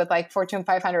directly with like Fortune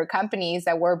 500 companies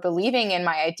that were believing in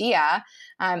my idea,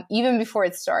 even before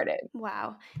it started.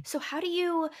 Wow. So how do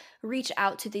you reach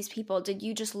out to these people? Did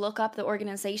you just look up the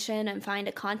organization and find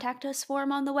a contact us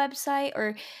form on the website?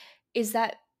 Or is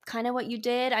that kind of what you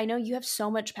did? I know you have so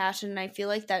much passion, and I feel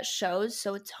like that shows,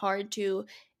 so it's hard to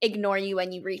ignore you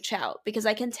when you reach out, because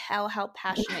I can tell how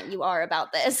passionate you are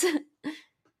about this.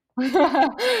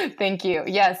 Thank you.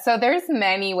 Yes. So there's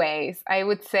many ways. I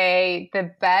would say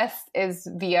the best is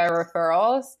via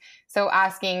referrals. So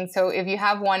if you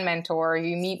have one mentor,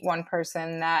 you meet one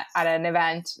person that at an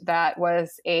event that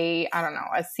was a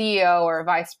CEO or a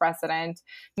vice president,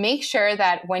 make sure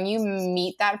that when you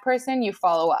meet that person, you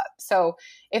follow up. So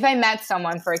if I met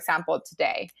someone, for example,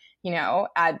 today,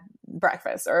 at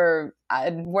breakfast or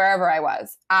wherever I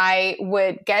was, I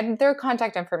would get their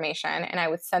contact information and I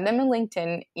would send them a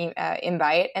LinkedIn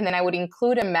invite. And then I would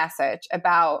include a message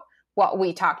about what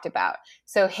we talked about.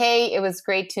 So, hey, it was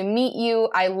great to meet you.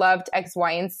 I loved X,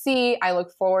 Y, and Z. I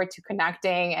look forward to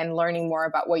connecting and learning more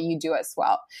about what you do as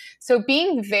well. So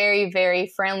being very,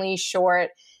 very friendly, short.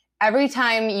 Every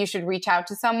time you should reach out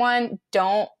to someone,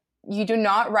 you do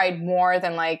not write more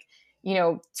than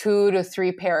 2 to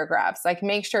 3 paragraphs. Like,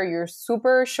 make sure you're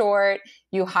super short.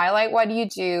 You highlight what you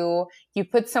do. You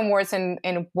put some words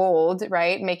in bold,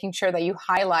 right? Making sure that you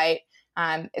highlight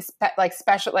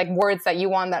special words that you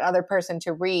want that other person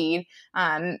to read.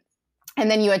 And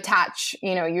then you attach,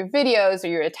 your videos, or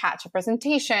you attach a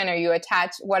presentation, or you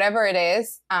attach whatever it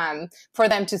is for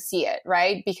them to see it,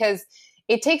 right? Because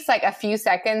it takes a few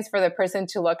seconds for the person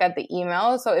to look at the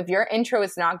email. So if your intro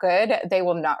is not good, they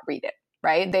will not read it.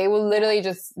 Right? They will literally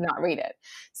just not read it.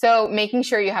 So making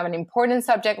sure you have an important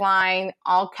subject line,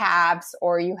 all caps,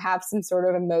 or you have some sort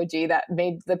of emoji that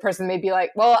the person may be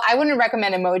like, well, I wouldn't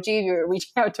recommend emoji if you're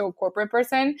reaching out to a corporate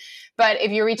person. But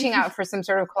if you're reaching out for some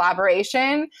sort of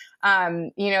collaboration,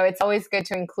 it's always good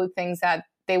to include things that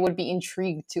they would be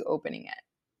intrigued to opening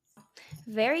it.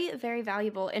 Very, very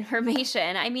valuable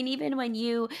information. I mean, even when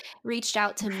you reached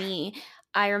out to me,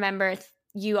 I remember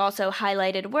you also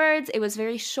highlighted words. It was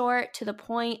very short, to the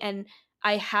point, and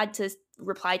I had to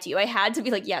reply to you. I had to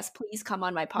be like, yes, please come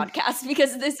on my podcast,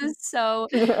 because this is so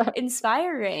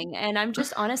inspiring, and I'm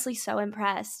just honestly so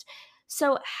impressed.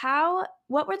 So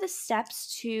what were the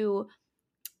steps to,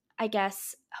 I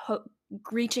guess,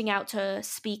 reaching out to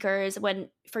speakers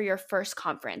for your first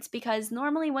conference? Because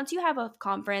normally once you have a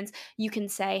conference, you can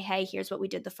say, hey, here's what we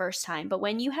did the first time. But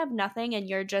when you have nothing and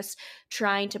you're just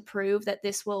trying to prove that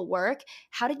this will work,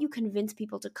 how did you convince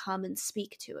people to come and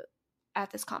speak to it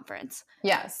at this conference?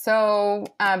 Yeah. So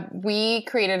we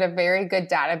created a very good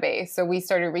database. So we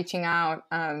started reaching out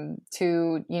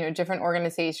to, different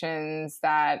organizations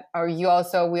we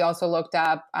also looked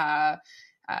up,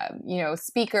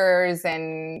 speakers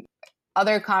and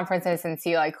other conferences and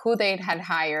see who they had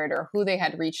hired or who they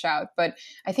had reached out. But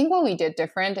I think what we did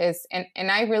different is, and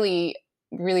I really,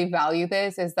 really value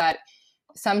this, is that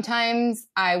sometimes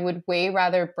I would way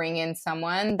rather bring in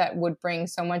someone that would bring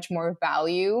so much more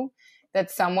value,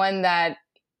 that's someone that,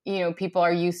 people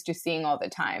are used to seeing all the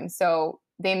time. So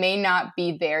they may not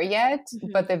be there yet,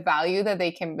 but the value that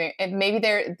they can bring, maybe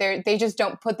they just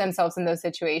don't put themselves in those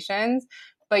situations,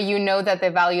 but that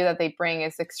the value that they bring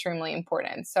is extremely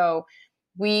important. So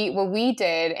what we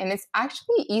did, and it's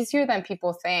actually easier than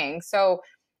people think. So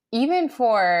even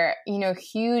for,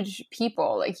 huge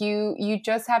people, you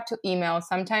just have to email.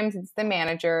 Sometimes it's the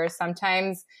manager,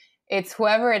 sometimes it's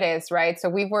whoever it is, right? So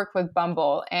we've worked with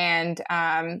Bumble, and,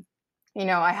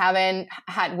 I haven't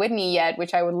had Whitney yet,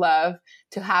 which I would love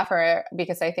to have her,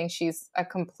 because I think she's a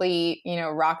complete,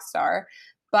 rock star.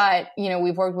 But,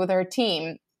 we've worked with her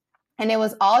team, and it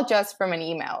was all just from an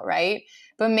email, right?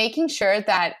 But making sure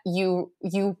that you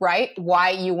write why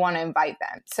you want to invite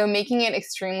them. So making it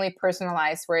extremely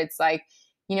personalized, where it's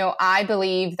I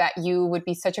believe that you would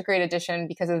be such a great addition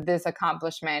because of this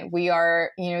accomplishment. You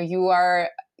are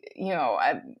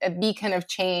a beacon of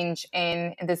change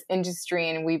in this industry,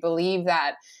 and we believe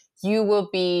that you will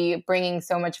be bringing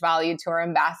so much value to our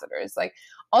ambassadors.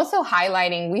 Also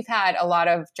highlighting, we've had a lot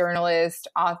of journalists,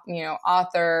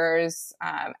 authors,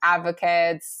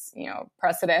 advocates,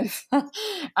 presidents,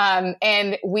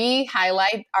 and we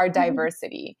highlight our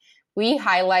diversity. We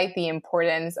highlight the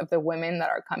importance of the women that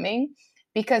are coming,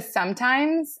 because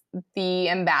sometimes the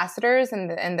ambassadors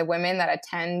and the women that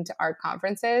attend our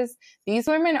conferences, these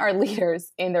women are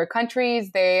leaders in their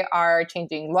countries. They are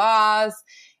changing laws.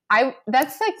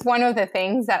 That's one of the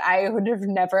things that I would have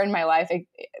never in my life,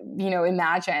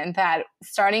 imagined, that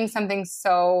starting something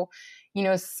so,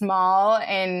 small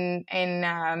in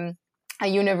a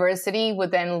university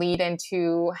would then lead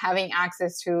into having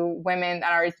access to women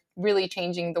that are really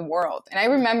changing the world. And I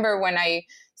remember when I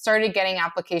started getting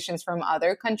applications from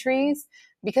other countries,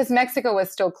 because Mexico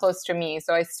was still close to me.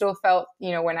 So I still felt,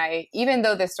 even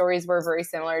though the stories were very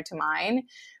similar to mine,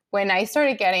 when I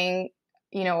started getting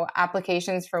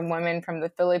applications from women from the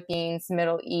Philippines,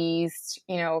 Middle East,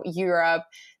 Europe,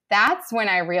 that's when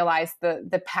I realized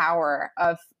the power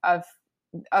of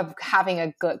of having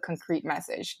a good concrete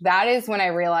message. That is when I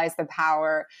realized the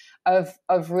power of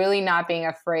really not being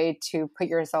afraid to put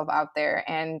yourself out there.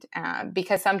 And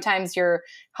because sometimes you're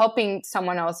helping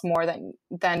someone else more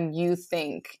than you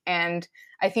think. And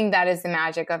I think that is the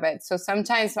magic of it. So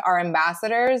sometimes our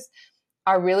ambassadors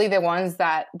are really the ones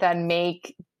that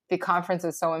make the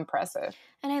conferences so impressive.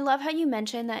 And I love how you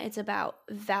mentioned that it's about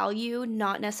value,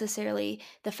 not necessarily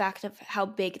the fact of how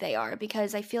big they are,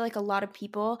 because I feel like a lot of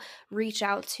people reach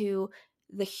out to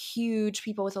the huge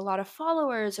people with a lot of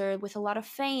followers or with a lot of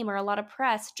fame or a lot of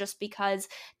press just because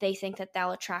they think that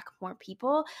they'll attract more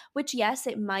people, which yes,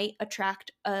 it might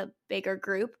attract a bigger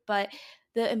group, but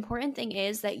the important thing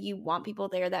is that you want people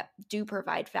there that do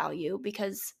provide value,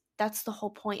 because that's the whole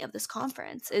point of this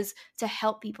conference, is to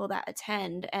help people that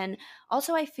attend. And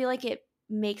also I feel like it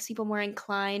makes people more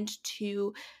inclined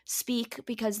to speak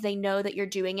because they know that you're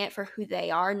doing it for who they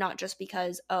are, not just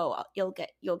because, oh, you'll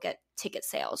get ticket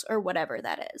sales or whatever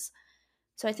that is.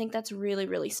 So I think that's really,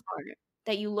 really smart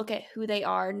that you look at who they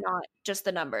are, not just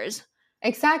the numbers.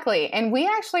 Exactly. And we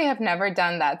actually have never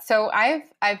done that. So I've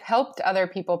helped other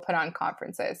people put on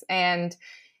conferences, and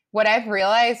what I've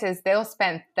realized is they'll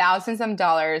spend thousands of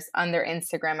dollars on their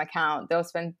Instagram account. They'll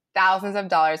spend thousands of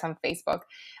dollars on Facebook.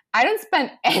 I don't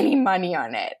spend any money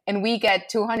on it. And we get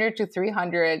 200 to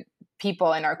 300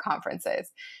 people in our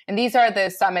conferences. And these are the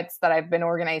summits that I've been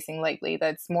organizing lately.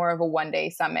 That's more of a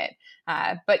one-day summit.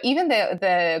 But even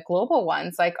the global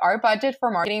ones, like our budget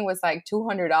for marketing was like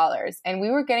 $200. And we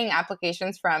were getting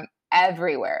applications from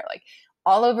everywhere, like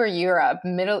all over Europe,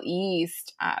 Middle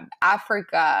East,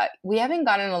 Africa. We haven't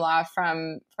gotten a lot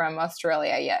from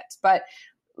Australia yet, but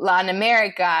Latin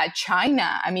America,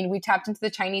 China. I mean, we tapped into the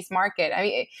Chinese market. I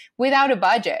mean, without a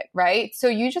budget, right? So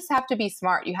you just have to be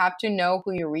smart. You have to know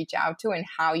who you reach out to and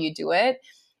how you do it.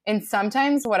 And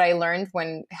sometimes what I learned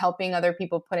when helping other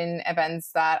people put in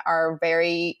events that are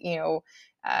very,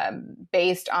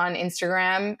 based on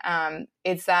Instagram,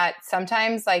 is that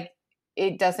sometimes like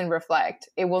it doesn't reflect.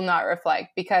 It will not reflect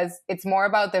because it's more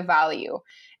about the value.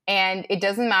 And it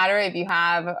doesn't matter if you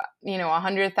have,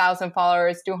 100,000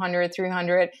 followers, 200,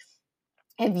 300.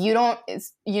 If you don't,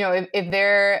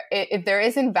 if there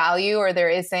isn't value or there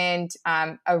isn't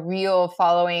a real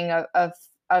following of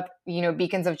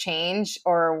beacons of change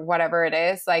or whatever it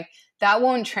is, like that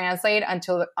won't translate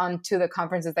onto the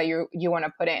conferences that you want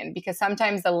to put in, because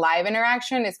sometimes the live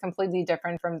interaction is completely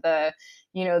different from the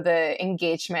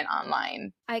engagement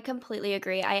online. I completely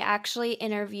agree. I actually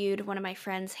interviewed one of my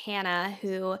friends, Hannah,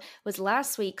 who was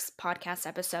last week's podcast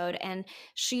episode, and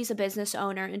she's a business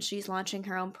owner and she's launching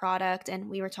her own product. And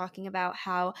we were talking about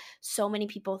how so many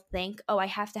people think, oh, I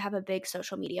have to have a big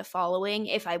social media following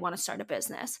if I want to start a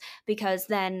business, because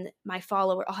then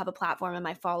I'll have a platform and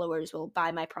my followers will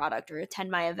buy my product or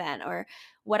attend my event or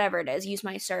whatever it is, use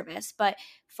my service. But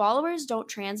followers don't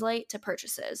translate to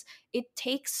purchases. It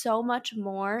takes so much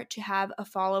more to have a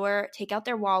follower take out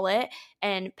their wallet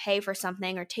and pay for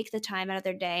something or take the time out of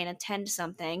their day and attend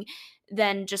something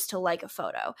than just to like a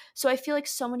photo. So I feel like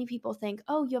so many people think,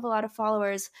 oh, you have a lot of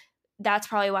followers, that's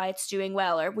probably why it's doing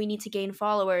well, or we need to gain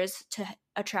followers to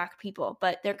attract people.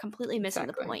 But they're completely missing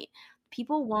the point.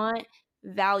 People want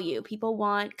value. People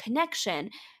want connection.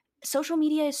 Social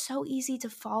media is so easy to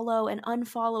follow and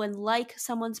unfollow and like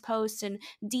someone's post and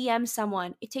DM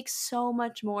someone. It takes so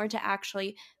much more to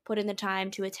actually put in the time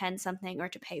to attend something or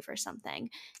to pay for something.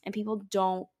 And people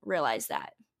don't realize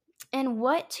that. And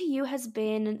what to you has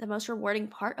been the most rewarding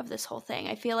part of this whole thing?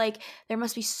 I feel like there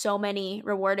must be so many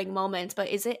rewarding moments, but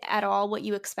is it at all what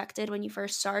you expected when you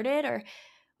first started,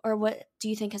 or what do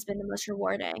you think has been the most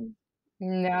rewarding?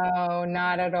 No,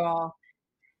 not at all.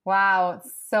 Wow,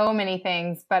 so many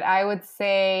things. But I would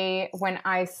say when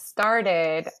I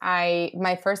started,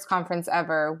 my first conference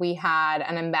ever, we had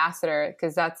an ambassador,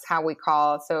 because that's how we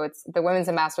call. So it's the Women's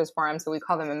Ambassadors Forum, so we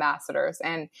call them ambassadors.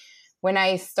 And when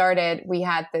I started, we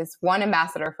had this one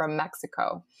ambassador from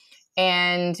Mexico.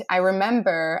 And I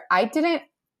remember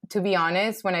to be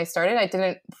honest, when I started, I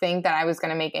didn't think that I was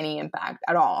going to make any impact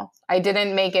at all. I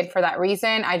didn't make it for that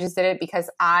reason. I just did it because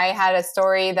I had a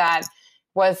story that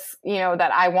was,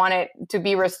 that I wanted to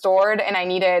be restored and I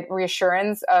needed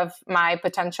reassurance of my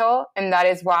potential. And that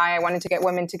is why I wanted to get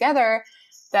women together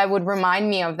that would remind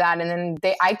me of that. And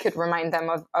then I could remind them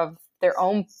of their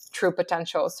own true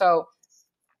potential. So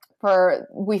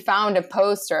we found a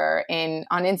post on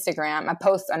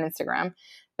Instagram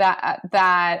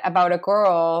that about a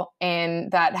girl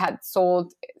that had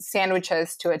sold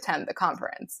sandwiches to attend the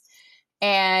conference.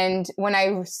 And when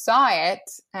I saw it,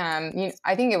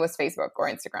 I think it was Facebook or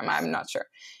Instagram, I'm not sure.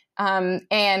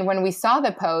 And when we saw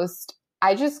the post,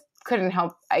 I just couldn't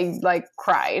help. I like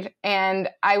cried, and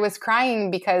I was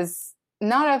crying because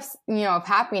not of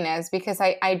happiness, because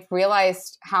I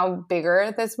realized how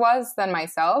bigger this was than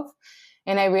myself.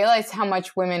 And I realized how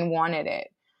much women wanted it.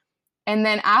 And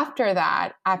then after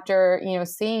that, after,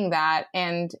 seeing that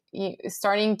and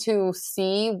starting to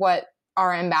see what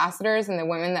our ambassadors and the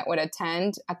women that would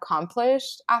attend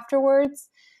accomplished afterwards,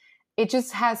 it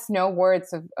just has no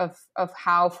words of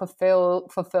how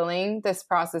fulfilling this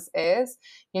process is.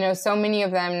 So many of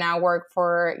them now work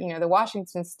for, the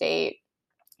Washington state,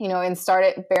 and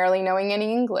started barely knowing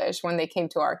any English when they came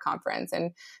to our conference.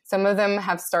 And some of them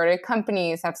have started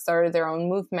companies, have started their own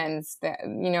movements,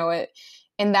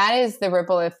 and that is the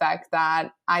ripple effect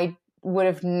that I would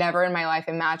have never in my life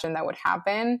imagined that would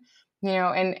happen.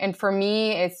 And for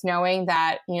me, it's knowing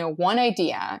that, one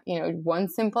idea, one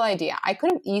simple idea, I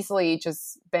could have easily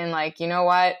just been like, you know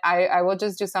what, I will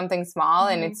just do something small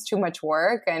and it's too much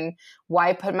work. And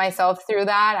why put myself through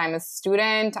that? I'm a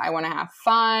student. I want to have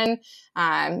fun.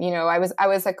 I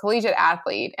was a collegiate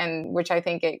athlete, and which I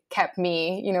think it kept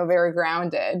me, very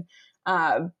grounded.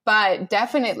 But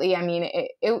definitely, I mean,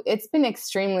 it's been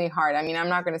extremely hard. I mean, I'm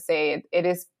not going to say it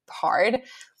is hard,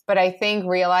 but I think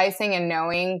realizing and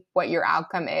knowing what your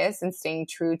outcome is and staying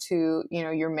true to,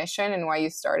 your mission and why you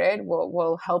started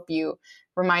will help you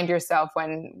remind yourself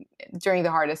during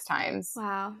the hardest times.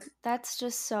 Wow. That's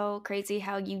just so crazy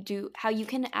how you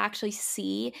can actually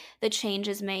see the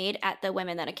changes made at the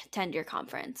women that attend your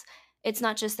conference. It's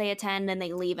not just they attend and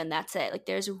they leave and that's it. Like,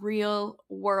 there's real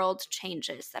world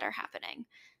changes that are happening,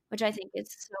 which I think is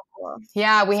so cool.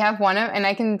 Yeah, we have and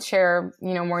I can share,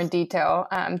 more in detail,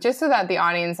 just so that the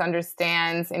audience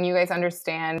understands and you guys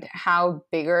understand how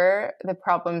bigger the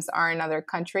problems are in other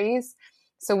countries.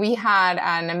 So we had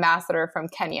an ambassador from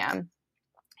Kenya,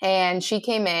 and she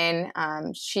came in,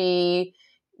 she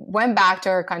went back to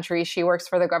her country. She works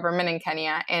for the government in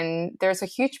Kenya, and there's a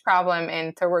huge problem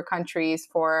in third world countries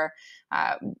for,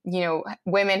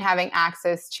 women having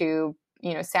access to,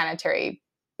 sanitary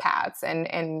pads,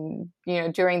 and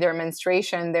during their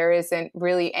menstruation, there isn't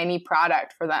really any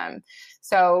product for them.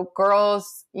 So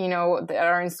girls, that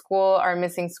are in school are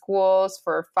missing schools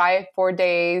for 4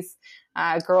 days.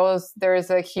 There's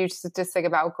a huge statistic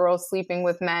about girls sleeping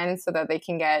with men so that they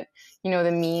can get,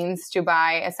 the means to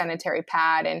buy a sanitary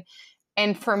pad.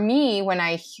 And for me, when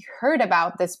I heard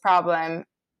about this problem,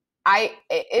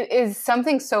 it is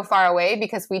something so far away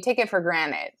because we take it for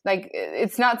granted. Like,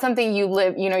 it's not something you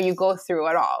live, you go through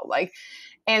at all. Like,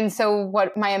 and so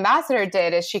what my ambassador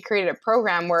did is she created a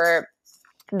program where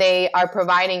they are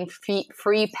providing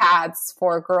free pads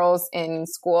for girls in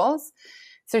schools.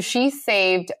 So she's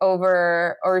donated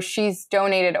over,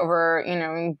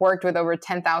 worked with over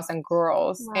 10,000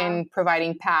 girls in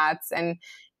providing pads. And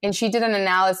she did an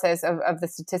analysis of the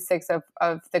statistics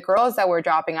of the girls that were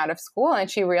dropping out of school.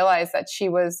 And she realized that she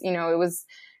was, it was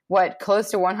close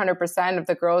to 100% of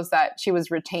the girls that she was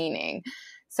retaining.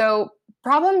 So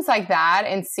problems like that,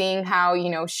 and seeing how,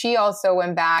 she also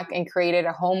went back and created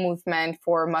a whole movement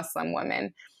for Muslim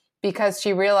women, because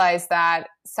she realized that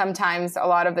sometimes a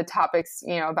lot of the topics,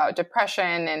 about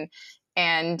depression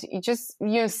and just,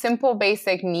 simple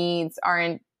basic needs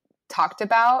aren't talked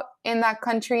about in that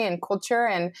country and culture.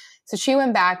 And so she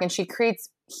went back and she creates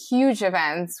huge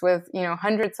events with,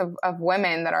 hundreds of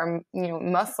women that are,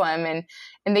 Muslim, and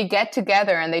they get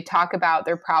together and they talk about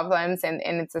their problems, and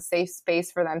it's a safe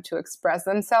space for them to express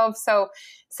themselves. So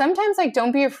sometimes, like,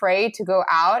 don't be afraid to go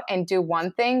out and do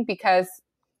one thing, because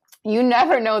you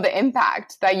never know the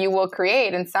impact that you will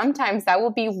create. And sometimes that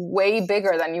will be way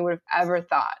bigger than you would have ever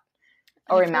thought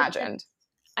or imagined.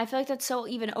 I feel like that's so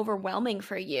even overwhelming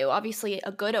for you. Obviously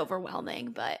a good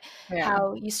overwhelming, but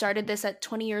how you started this at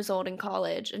 20 years old in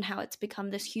college, and how it's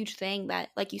become this huge thing that,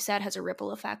 like you said, has a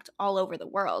ripple effect all over the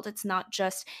world. It's not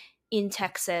just in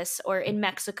Texas or in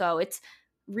Mexico. It's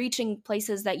reaching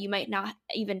places that you might not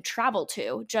even travel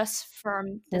to just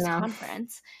from this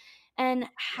conference. And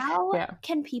how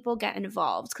can people get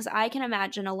involved? Because I can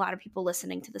imagine a lot of people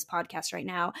listening to this podcast right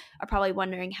now are probably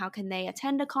wondering, how can they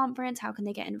attend a conference? How can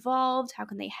they get involved? How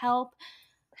can they help?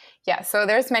 Yeah, so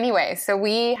there's many ways. So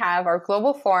we have our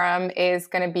global forum is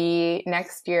going to be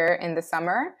next year in the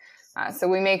summer. So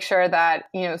we make sure that,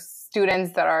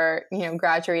 students that are,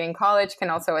 graduating college can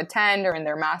also attend, or in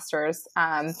their master's.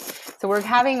 So we're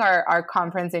having our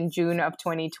conference in June of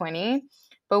 2020.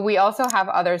 But we also have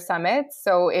other summits.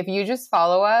 So if you just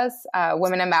follow us,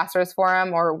 Women Ambassadors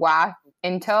Forum, or WAF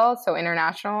Intel, so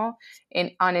international,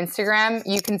 on Instagram,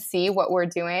 you can see what we're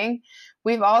doing.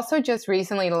 We've also just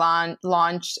recently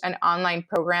launched an online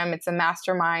program. It's a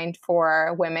mastermind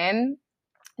for women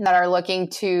that are looking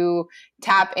to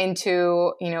tap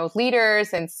into,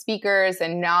 leaders and speakers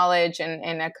and knowledge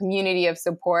and a community of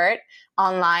support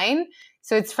online.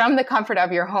 So it's from the comfort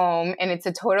of your home, and it's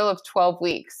a total of 12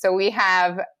 weeks. So we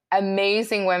have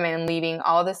amazing women leading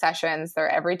all the sessions. They're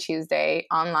every Tuesday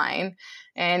online.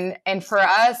 And for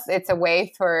us, it's a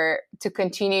way to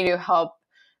continue to help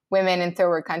women in third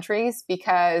world countries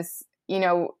because,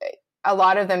 a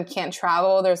lot of them can't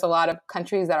travel. There's a lot of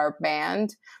countries that are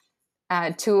banned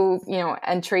to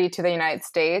entry to the United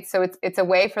States. So it's a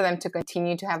way for them to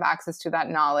continue to have access to that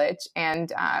knowledge.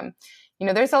 And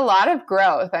there's a lot of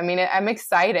growth. I mean, I'm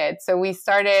excited. So we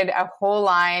started a whole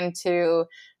line to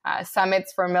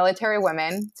summits for military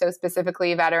women, so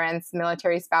specifically veterans,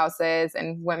 military spouses,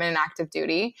 and women in active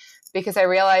duty, because I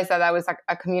realized that was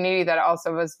a community that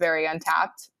also was very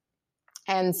untapped.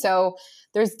 And so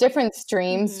there's different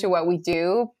streams to what we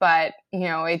do, but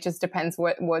it just depends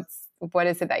what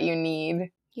is it that you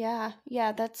need. Yeah,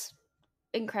 that's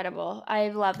incredible. I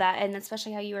love that. And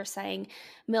especially how you were saying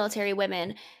military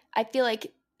women. I feel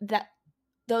like that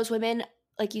those women,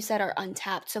 like you said, are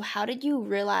untapped. So how did you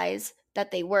realize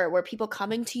that they were? Were people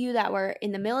coming to you that were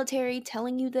in the military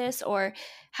telling you this? Or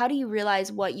how do you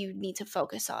realize what you need to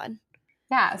focus on?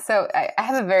 Yeah, so I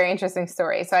have a very interesting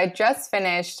story. So I just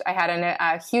finished, I had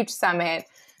a huge summit.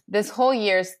 This whole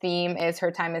year's theme is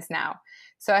Her Time Is Now.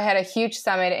 So I had a huge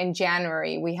summit in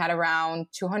January. We had around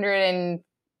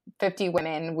 250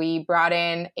 women. We brought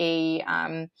in a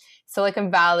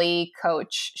Silicon Valley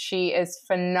coach. She is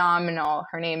phenomenal.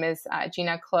 Her name is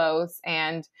Gina Close,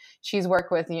 and she's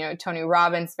worked with, Tony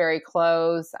Robbins very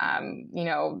close.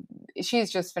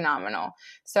 She's just phenomenal.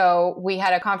 So we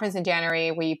had a conference in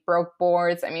January. We broke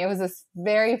boards. I mean, it was this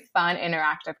very fun,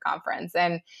 interactive conference.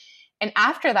 And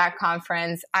after that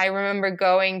conference, I remember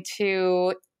going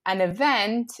to an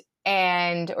event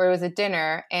or it was a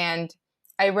dinner, and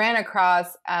I ran across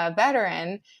a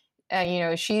veteran.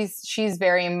 She's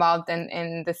very involved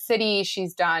in the city. She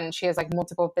has like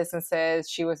multiple businesses.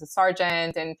 She was a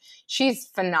sergeant, and she's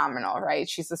phenomenal, right?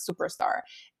 She's a superstar.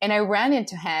 And I ran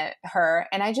into her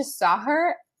and I just saw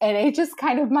her, and it just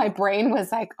kind of, my brain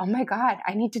was like, oh my God,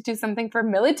 I need to do something for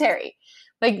military.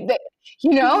 Like,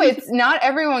 it's not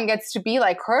everyone gets to be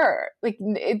like her. Like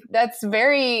that's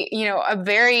very, a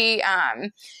very,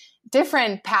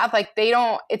 different path. Like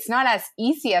it's not as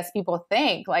easy as people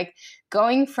think. Like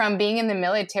going from being in the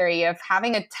military, of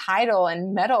having a title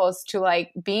and medals, to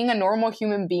like being a normal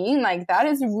human being, like that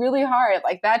is really hard.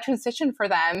 Like that transition for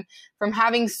them from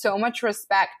having so much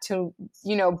respect to,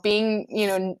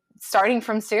 being, starting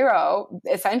from zero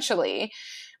essentially,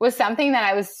 was something that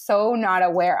I was so not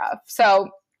aware of. So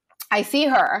I see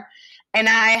her, and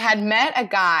I had met a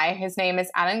guy, his name is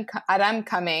Adam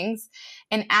Cummings.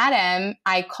 And Adam,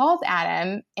 I called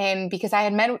Adam, and because I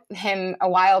had met him a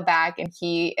while back, and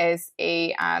he is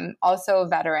also a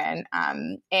veteran.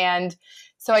 And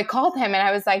so I called him and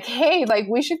I was like, hey, like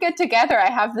we should get together. I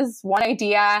have this one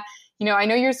idea. I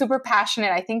know you're super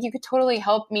passionate. I think you could totally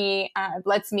help me.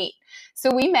 Let's meet.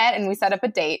 So we met and we set up a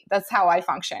date. That's how I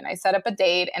function. I set up a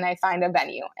date and I find a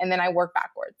venue, and then I work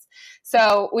backwards.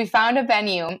 So we found a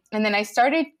venue, and then I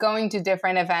started going to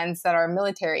different events that our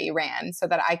military ran so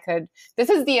that this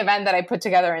is the event that I put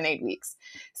together in 8 weeks.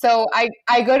 So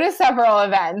I go to several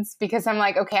events because I'm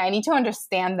like, okay, I need to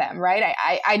understand them, right?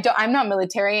 I'm not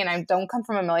military, and I don't come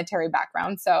from a military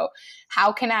background. So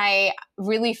how can I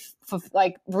really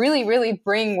really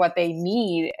bring what they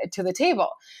need to the table?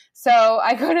 So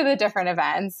I go to the different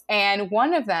events, and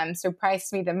one of them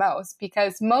surprised me the most,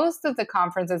 because most of the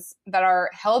conferences that are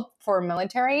held for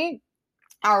military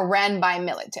are ran by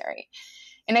military.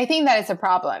 And I think that is a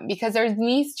problem, because there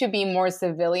needs to be more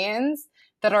civilians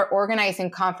that are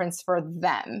organizing conference for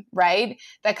them, right?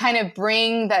 That kind of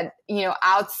bring that,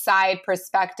 outside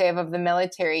perspective of the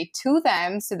military to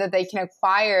them so that they can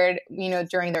acquire it,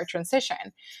 during their transition.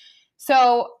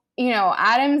 So,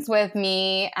 Adam's with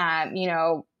me,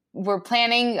 we're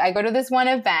planning, I go to this one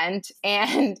event,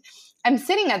 and I'm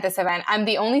sitting at this event. I'm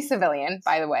the only civilian,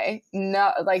 by the way.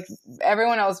 No, like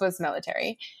everyone else was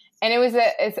military. And it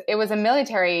was a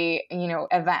military,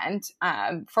 event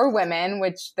for women,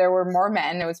 which there were more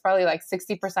men. It was probably like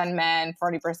 60% men,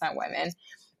 40% women.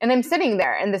 And I'm sitting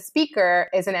there, and the speaker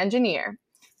is an engineer.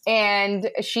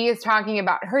 And she is talking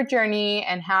about her journey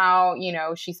and how,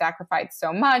 she sacrificed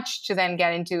so much to then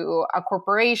get into a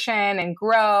corporation and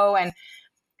grow. And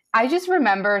I just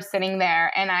remember sitting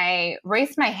there, and I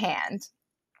raised my hand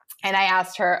and I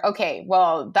asked her, okay,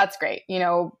 well, that's great.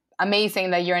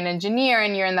 amazing that you're an engineer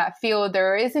and you're in that field.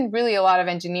 There isn't really a lot of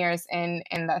engineers in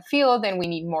that field, and we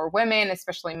need more women,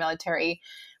 especially military.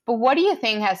 But what do you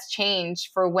think has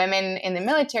changed for women in the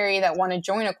military that want to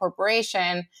join a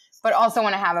corporation, but also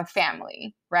want to have a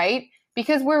family, right?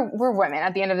 Because we're women.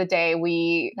 At the end of the day,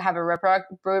 we have a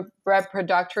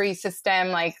reproductory system.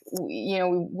 Like, we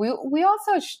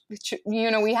also,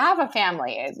 we have a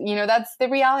family. That's the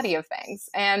reality of things.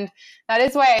 And that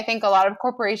is why I think a lot of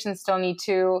corporations still need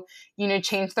to,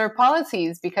 change their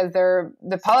policies, because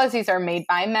the policies are made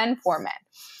by men for men.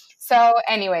 So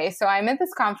anyway, so I'm at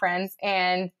this conference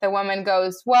and the woman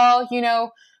goes, well,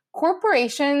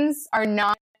 corporations are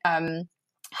not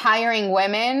hiring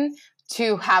women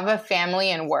to have a family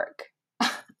and work.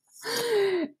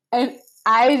 And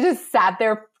I just sat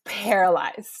there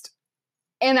paralyzed.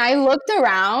 And I looked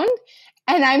around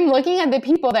and I'm looking at the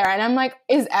people there and I'm like,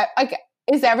 is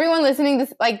everyone listening to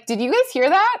this? Like, did you guys hear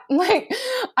that? Like,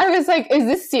 I was like, is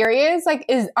this serious? Like,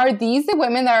 are these the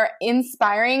women that are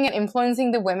inspiring and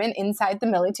influencing the women inside the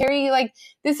military? Like,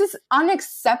 this is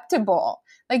unacceptable.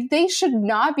 Like, they should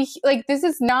not be, like, this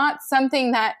is not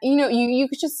something that, you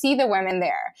could just see the women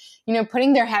there,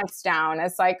 putting their heads down.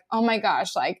 It's like, oh my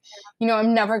gosh, like,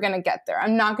 I'm never going to get there.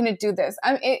 I'm not going to do this.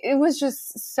 It was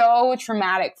just so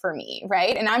traumatic for me,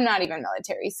 right? And I'm not even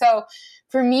military. So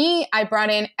for me, I brought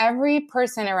in every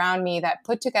person around me that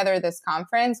put together this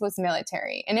conference was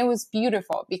military. And it was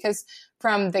beautiful because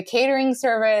from the catering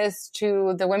service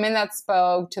to the women that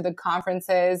spoke to the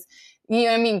conferences,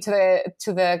 to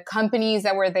the companies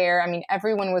that were there. I mean,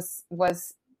 everyone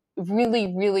was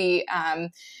really, really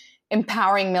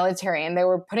empowering military, and they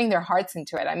were putting their hearts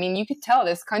into it. I mean, you could tell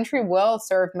this country will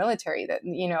serve military. That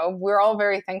we're all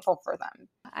very thankful for them.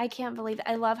 I can't believe it.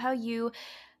 I love how you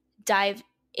dive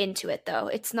into it, though.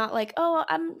 It's not like, oh,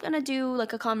 I'm gonna do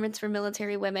like a conference for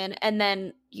military women, and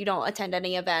then you don't attend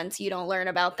any events, you don't learn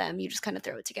about them, you just kind of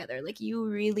throw it together. Like, you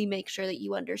really make sure that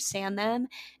you understand them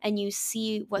and you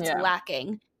see what's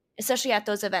lacking, especially at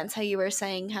those events. How you were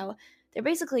saying how they're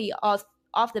basically off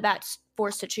the bat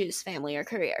forced to choose family or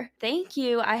career. Thank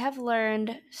you. I have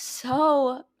learned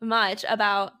so much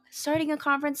about starting a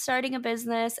conference, starting a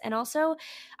business, and also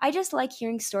I just like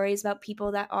hearing stories about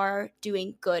people that are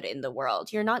doing good in the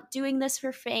world. You're not doing this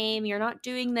for fame. You're not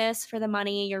doing this for the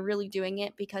money. You're really doing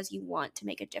it because you want to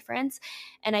make a difference.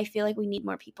 And I feel like we need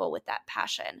more people with that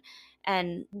passion.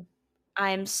 And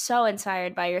I'm so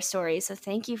inspired by your story. So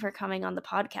thank you for coming on the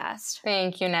podcast.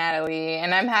 Thank you, Natalie.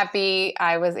 And I'm happy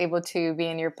I was able to be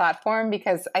in your platform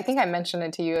because I think I mentioned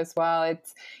it to you as well.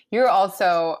 You're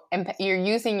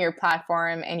using your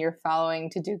platform and your following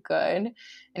to do good.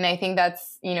 And I think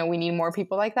that's, we need more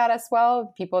people like that as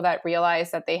well. People that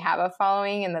realize that they have a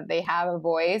following and that they have a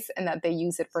voice and that they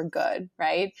use it for good,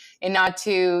 right? And not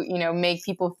to, make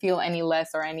people feel any less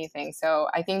or anything. So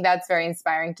I think that's very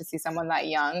inspiring to see someone that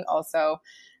young also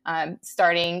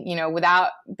starting, without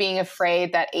being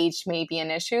afraid that age may be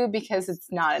an issue, because it's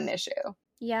not an issue.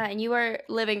 Yeah, and you are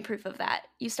living proof of that.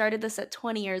 You started this at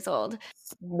 20 years old.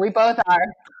 We both are.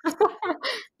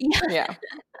 Yeah.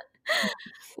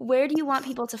 Where do you want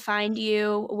people to find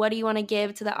you? What do you want to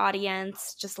give to the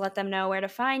audience? Just let them know where to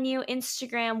find you.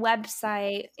 Instagram,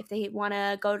 website, if they want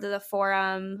to go to the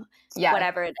forum,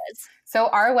 whatever it is. So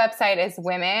our website is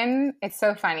it's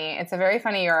so funny. It's a very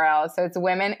funny URL. So it's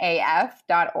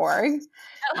womenaf.org.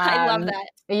 I love that.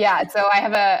 Yeah. So I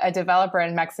have a developer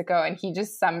in Mexico, and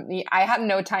I had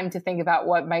no time to think about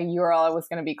what my URL was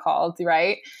going to be called,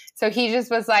 right? So he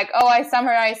just was like, oh, I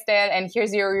summarized it and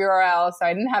here's your URL. So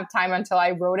I didn't have time until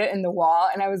I wrote it in the wall,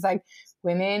 and I was like,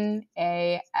 Women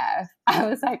AF. I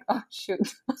was like, oh,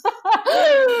 shoot.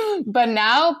 But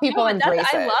now people embrace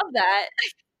it. I love that.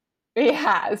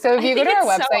 Yeah. So if you go to our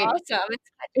website. So awesome.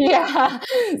 Yeah.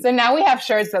 So now we have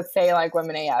shirts that say like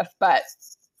Women AF, but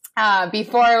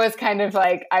before it was kind of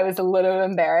like, I was a little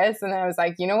embarrassed, and then I was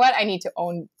like, you know what? I need to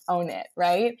own it.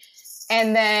 Right.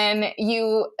 And then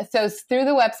so through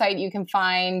the website, you can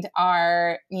find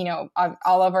our,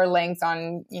 all of our links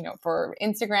on, for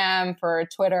Instagram, for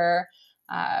Twitter,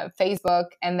 Facebook.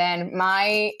 And then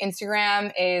my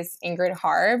Instagram is Ingrid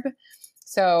Harb.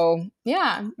 So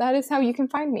yeah, that is how you can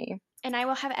find me. And I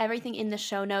will have everything in the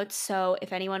show notes. So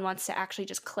if anyone wants to actually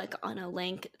just click on a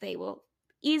link, they will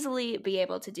easily be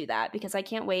able to do that, because I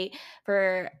can't wait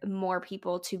for more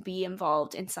people to be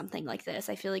involved in something like this.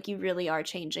 I feel like you really are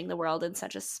changing the world in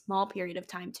such a small period of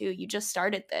time too. You just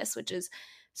started this, which is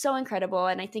so incredible.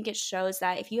 And I think it shows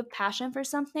that if you have passion for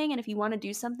something and if you want to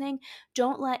do something,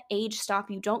 don't let age stop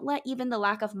you. Don't let even the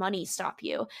lack of money stop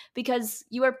you, because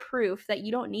you are proof that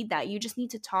you don't need that. You just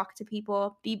need to talk to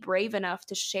people, be brave enough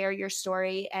to share your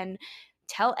story, and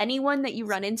tell anyone that you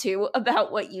run into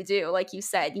about what you do. Like you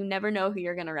said, you never know who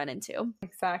you're going to run into.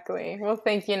 Exactly. Well,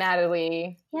 thank you,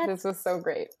 Natalie. Yeah. This was so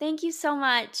great. Thank you so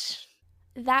much.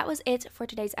 That was it for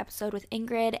today's episode with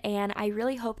Ingrid, and I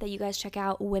really hope that you guys check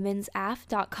out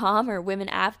womensaff.com or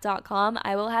womenaff.com.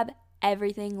 I will have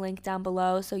everything linked down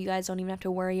below, so you guys don't even have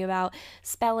to worry about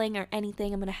spelling or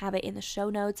anything. I'm going to have it in the show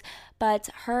notes. But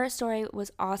her story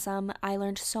was awesome. I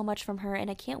learned so much from her, and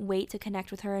I can't wait to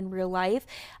connect with her in real life.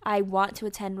 I want to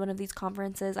attend one of these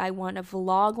conferences. I want to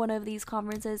vlog one of these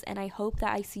conferences, and I hope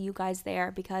that I see you guys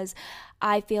there, because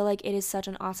I feel like it is such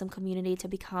an awesome community to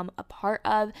become a part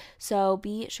of. So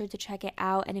be sure to check it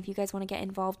out. And if you guys want to get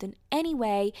involved in any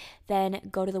way, then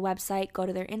go to the website, go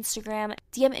to their Instagram,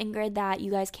 DM Ingrid that you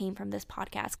guys came from this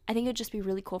podcast. I think it would just be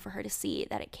really cool for her to see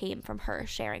that it came from her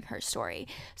sharing her story.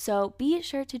 So be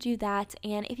sure to do that.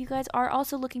 And if you guys are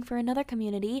also looking for another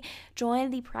community,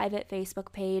 join the private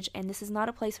Facebook page. And this is not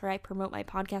a place where I promote my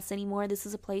podcast anymore. This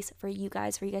is a place for you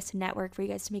guys to network, for you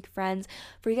guys to make friends,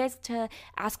 for you guys to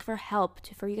ask for help,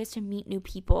 for you guys to meet new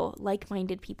people,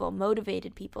 like-minded people,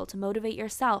 motivated people, to motivate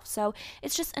yourself. So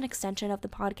it's just an extension of the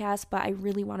podcast, but I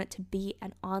really want it to be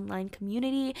an online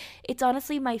community. It's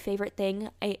honestly my favorite thing.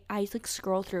 I like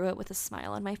scroll through it with a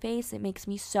smile on my face. It makes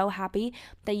me so happy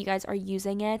that you guys are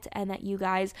using it and that you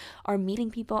guys are meeting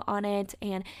people on it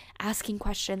and asking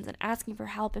questions and asking for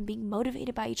help and being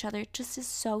motivated by each other. It just is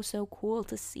so cool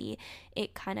to see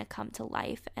it kind of come to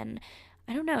life. And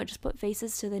I don't know, just put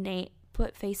faces to the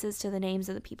names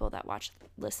of the people that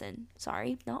listen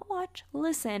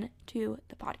to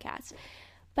the podcast.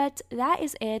 But that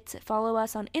is it. Follow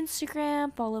us on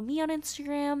Instagram. Follow me on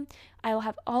Instagram. I will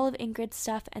have all of Ingrid's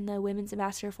stuff and the Women's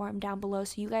Ambassador Forum down below,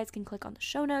 so you guys can click on the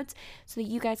show notes so that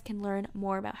you guys can learn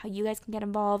more about how you guys can get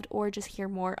involved or just hear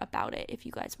more about it if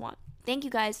you guys want. Thank you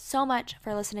guys so much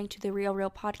for listening to the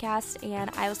Real podcast, and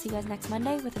I will see you guys next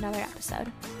Monday with another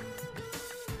episode.